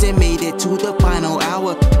ancient times and made it to the final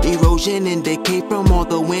hour. Erosion and decay from all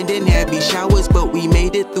the wind and heavy showers, but we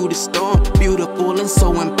made it through the storm, beautiful and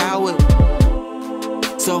so empowered.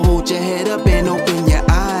 So hold your head up and open your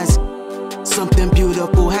eyes. Something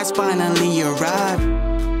beautiful has finally arrived.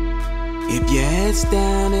 If your head's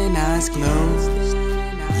down and eyes closed,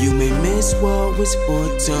 you may miss what was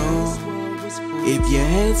foretold. If your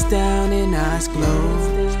head's down and eyes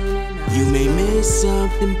closed, you may miss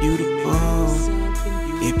something beautiful.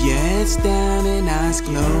 If your head's down and eyes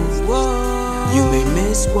closed, you may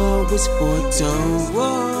miss what was foretold.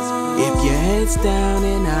 If your head's down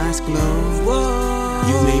and eyes closed,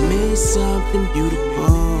 you may miss something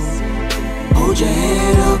beautiful. Hold your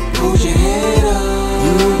head up, hold your head up.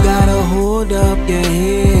 You gotta hold up your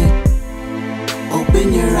head.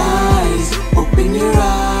 Open your eyes, open your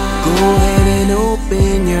eyes. Go ahead and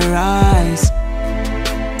open your eyes.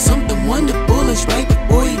 Something wonderful is right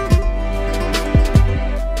before you.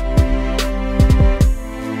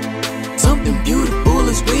 Something beautiful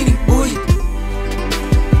is waiting for you.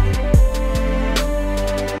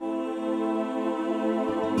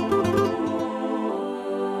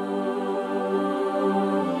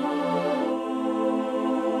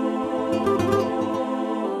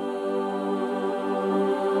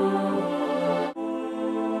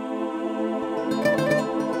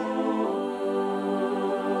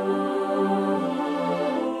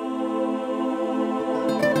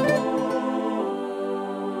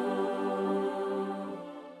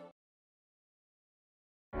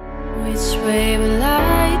 Which way will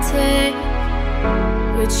I take?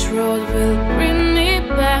 Which road will bring me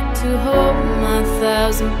back to home? My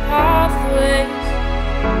thousand pathways.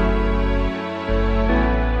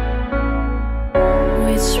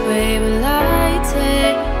 Which way will I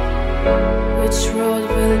take? Which road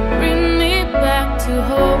will bring me back to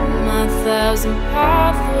home? My thousand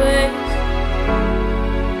pathways.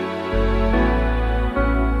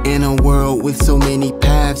 In a world with so many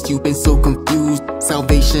paths, you've been so confused.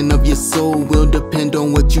 Salvation of your soul will depend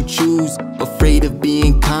on what you choose. Afraid of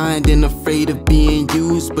being kind and afraid of being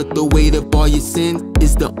used, but the weight of all your sins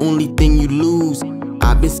is the only thing you lose.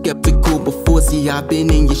 I've been skeptical before, see I've been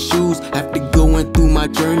in your shoes. After going through my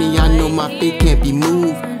journey, I know my faith can't be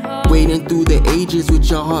moved. Waiting through the ages with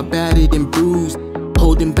your heart battered and bruised,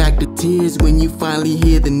 holding back the tears when you finally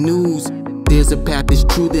hear the news. There's a path that's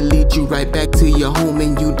true that leads you right back to your home,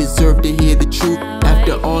 and you deserve to hear the truth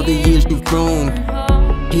after all the years you've roamed.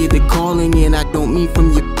 Hear the calling, and I don't mean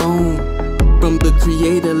from your phone. From the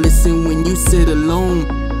Creator, listen when you sit alone.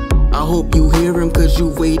 I hope you hear him, cause you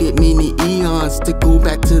waited many eons to go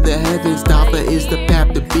back to the heavens. Dapper is the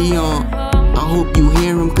path to be on. I hope you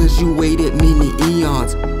hear him, cause you waited many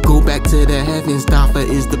eons. Go back to the heavens, Dapper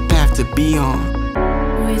is the path to be on.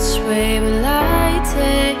 Which way will I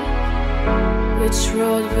take? Which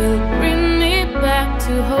road will bring me back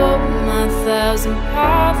to home? My thousand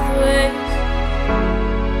pathways.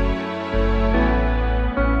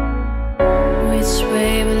 Which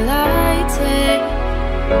way will I take?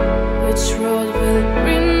 Which road will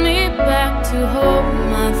bring me back to home?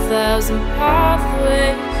 My thousand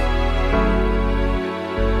pathways.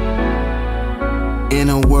 In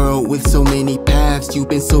a world with so many paths, you've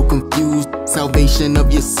been so confused. Salvation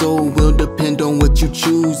of your soul will depend on what you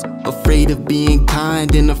choose. Afraid of being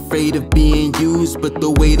kind and afraid of being used, but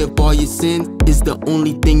the weight of all your sins is the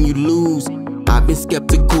only thing you lose. I've been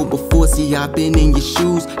skeptical before, see I've been in your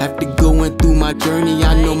shoes. After going through my journey,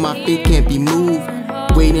 I know my faith can't be moved.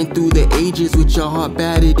 Wading through the ages with your heart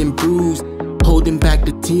battered and bruised, holding back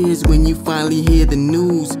the tears when you finally hear the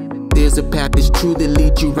news. There's a path that's true that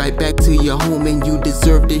leads you right back to your home, and you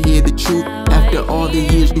deserve to hear the truth after all the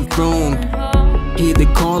years you've roamed. Hear the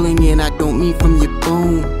calling, and I don't mean from your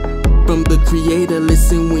phone. From the Creator,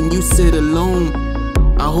 listen when you sit alone.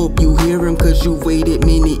 I hope you hear him, cause you waited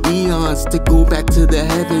many eons to go back to the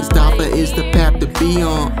heavens. Dafa is the path to be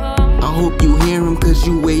on. I hope you hear him, cause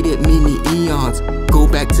you waited many eons. Go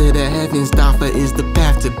back to the heavens, Dafa is the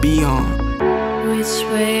path to be on. Which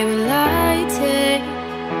way will I take?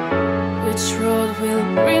 Which road will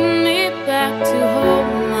bring me back to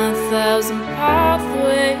home? My thousand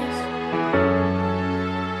pathways.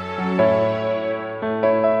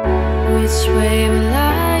 Which way will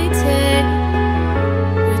I take?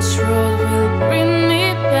 Which road will bring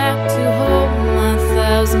me back to home? My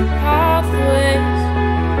thousand pathways.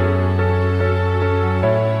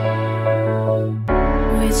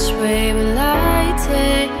 Which way will I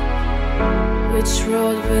take? Which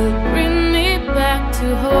road will bring me back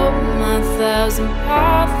to home? My thousand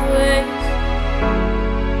pathways.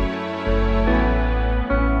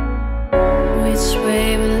 Which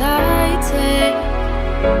way will I take?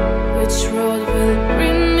 Which road will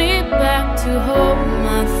bring me back to home?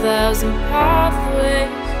 My thousand pathways.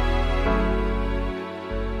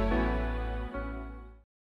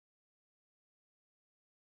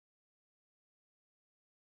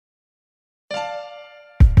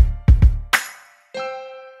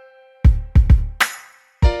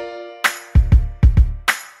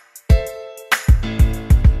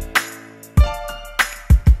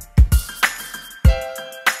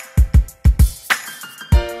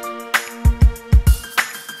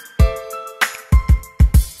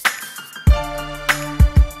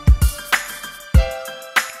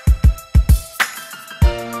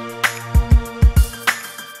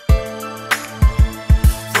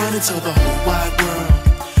 Run and tell the whole wide world.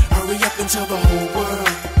 Hurry up and tell the whole world.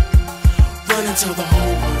 Run and tell the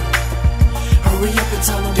whole world. Hurry up and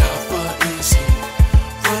tell them Dafa is here.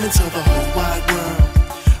 Run and tell the whole wide world.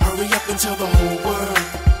 Hurry up and tell the whole world.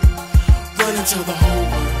 Run and tell the whole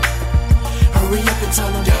world. Hurry up and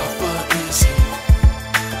tell them Dafa is here.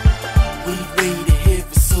 We waited here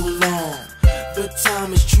for so long. The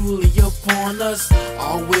time is truly upon us.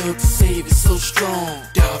 Our will to save is so strong.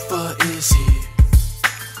 Dafa is here.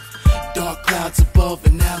 Dark clouds above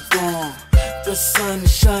and now gone. The sun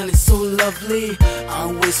is shining so lovely. I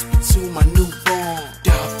whisper to my newborn,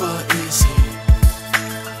 Dafa is here.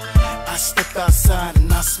 I step outside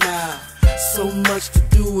and I smile. So much to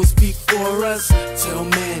do and speak for us. Tell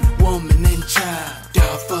man, woman and child,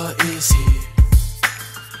 Dafa is here.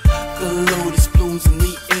 The lotus blooms in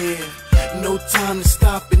the air. No time to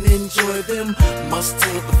stop and enjoy them. Must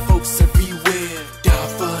tell the folks everywhere,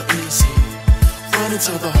 Dafa is here. Run and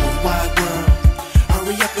tell the whole wide world.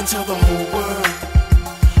 Hurry up and tell the whole world.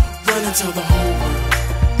 Run and tell the whole world.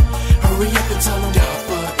 Hurry up and tell them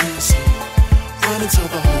Dafa is here. Run and tell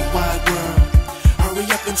the whole wide world. Hurry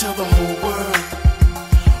up and tell the whole world.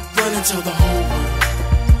 Run and tell the whole world.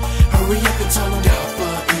 Hurry up and tell them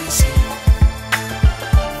Dafa is here.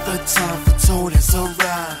 The time for told has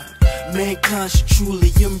arrived. Mankind should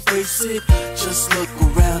truly embrace it. Just look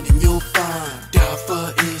around and you'll find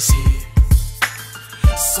Dafa is here.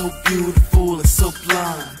 So beautiful and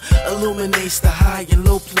sublime, illuminates the high and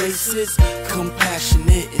low places.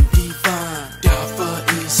 Compassionate and divine, Dafa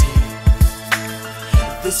is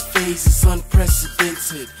here. This phase is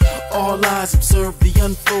unprecedented. All eyes observe the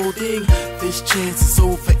unfolding. This chance is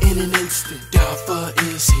over in an instant. Dafa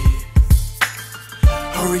is here.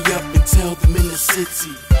 Hurry up and tell them in the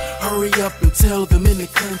city. Hurry up and tell them in the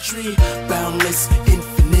country. Boundless,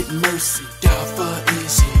 infinite mercy. Dafa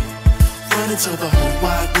is here. Run and tell the whole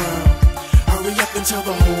wide world. Hurry up and tell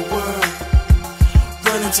the whole world.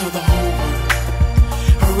 Run and tell the whole world.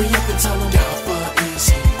 Hurry up and tell them Dafa is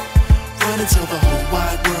here. Run and tell the whole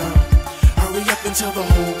wide world. Hurry up and tell the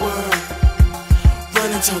whole world.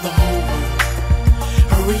 Run and tell the whole world.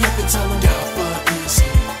 Hurry up and tell them Dafa is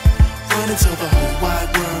here. Run and tell the whole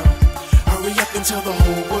wide world. Hurry up and tell the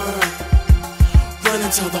whole world. Run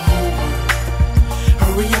and tell the whole world.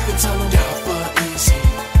 Hurry up and tell them Dafa is here.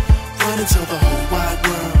 Run and tell the whole wide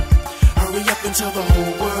world. Hurry up and tell the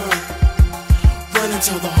whole world. Run and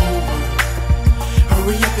tell the whole world.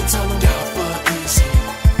 Hurry up and tell them Dafa is here.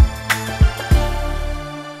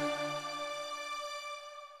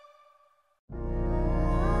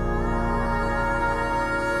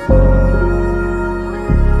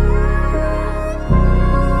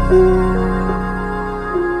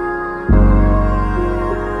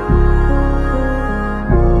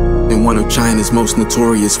 China's most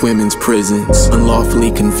notorious women's prisons.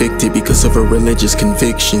 Unlawfully convicted because of her religious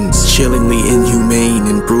convictions. Chillingly inhumane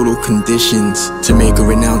and brutal conditions. To make her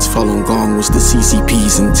renounce Falun Gong was the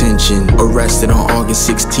CCP's intention. Arrested on August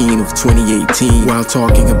 16 of 2018. While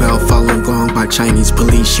talking about Falun Gong by Chinese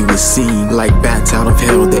police, she was seen. Like bats out of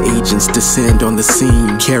hell, the agents descend on the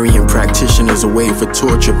scene, carrying practitioners away for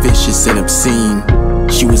torture, vicious and obscene.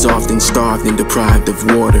 She was often starved and deprived of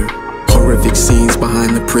water. Horrific scenes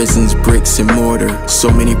behind the prison's bricks and mortar.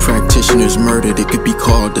 So many practitioners murdered, it could be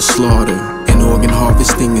called a slaughter. And organ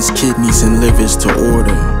harvesting is kidneys and livers to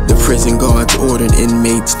order. The prison guards ordered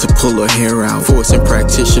inmates to pull her hair out, forcing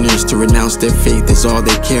practitioners to renounce their faith is all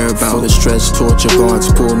they care about. For the stress, torture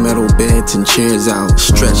guards pull metal beds and chairs out,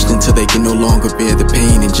 stretched until they can no longer bear the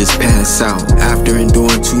pain and just pass out. After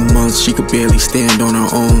enduring 2 months, she could barely stand on her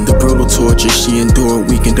own. The brutal torture she endured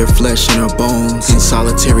weakened her flesh and her bones. In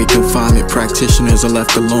solitary confinement, practitioners are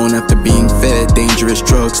left alone after being fed dangerous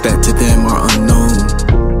drugs that to them are unknown.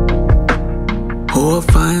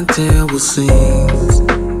 Horrifying terrible scenes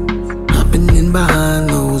happening behind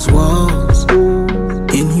those walls.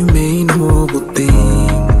 Inhumane, horrible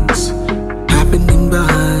things happening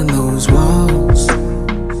behind those walls.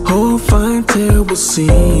 Horrifying terrible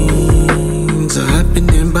scenes are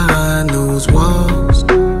happening behind those walls.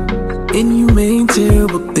 Inhumane,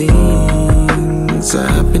 terrible things are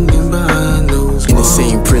happening behind those walls. In the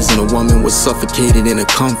same prison, a woman was suffocated in a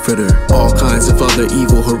comforter. All kinds of other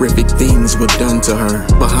evil, horrific things were done to her.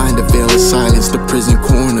 Behind a veil of silence, the prison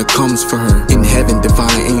coroner comes for her. In heaven,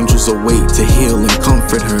 divine angels await to heal and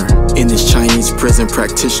comfort her. In this Chinese prison,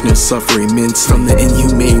 practitioners suffer immense from the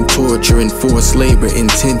inhumane torture and forced labor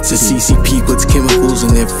intense. The CCP puts chemicals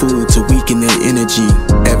in their food to weaken their energy.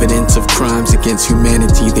 Evidence of crimes against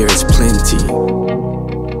humanity, there is plenty.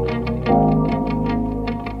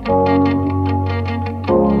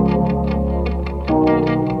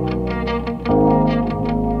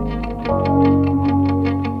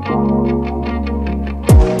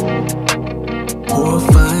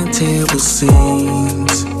 Horrifying, terrible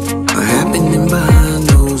scenes are happening behind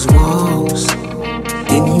those walls.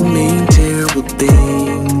 Inhumane, terrible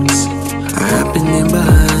things are happening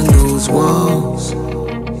behind those walls.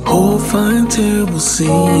 Horrifying, terrible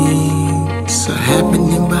scenes are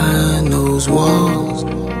happening behind those walls.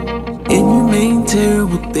 Inhumane,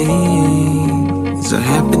 terrible things are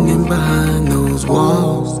happening behind those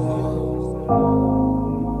walls.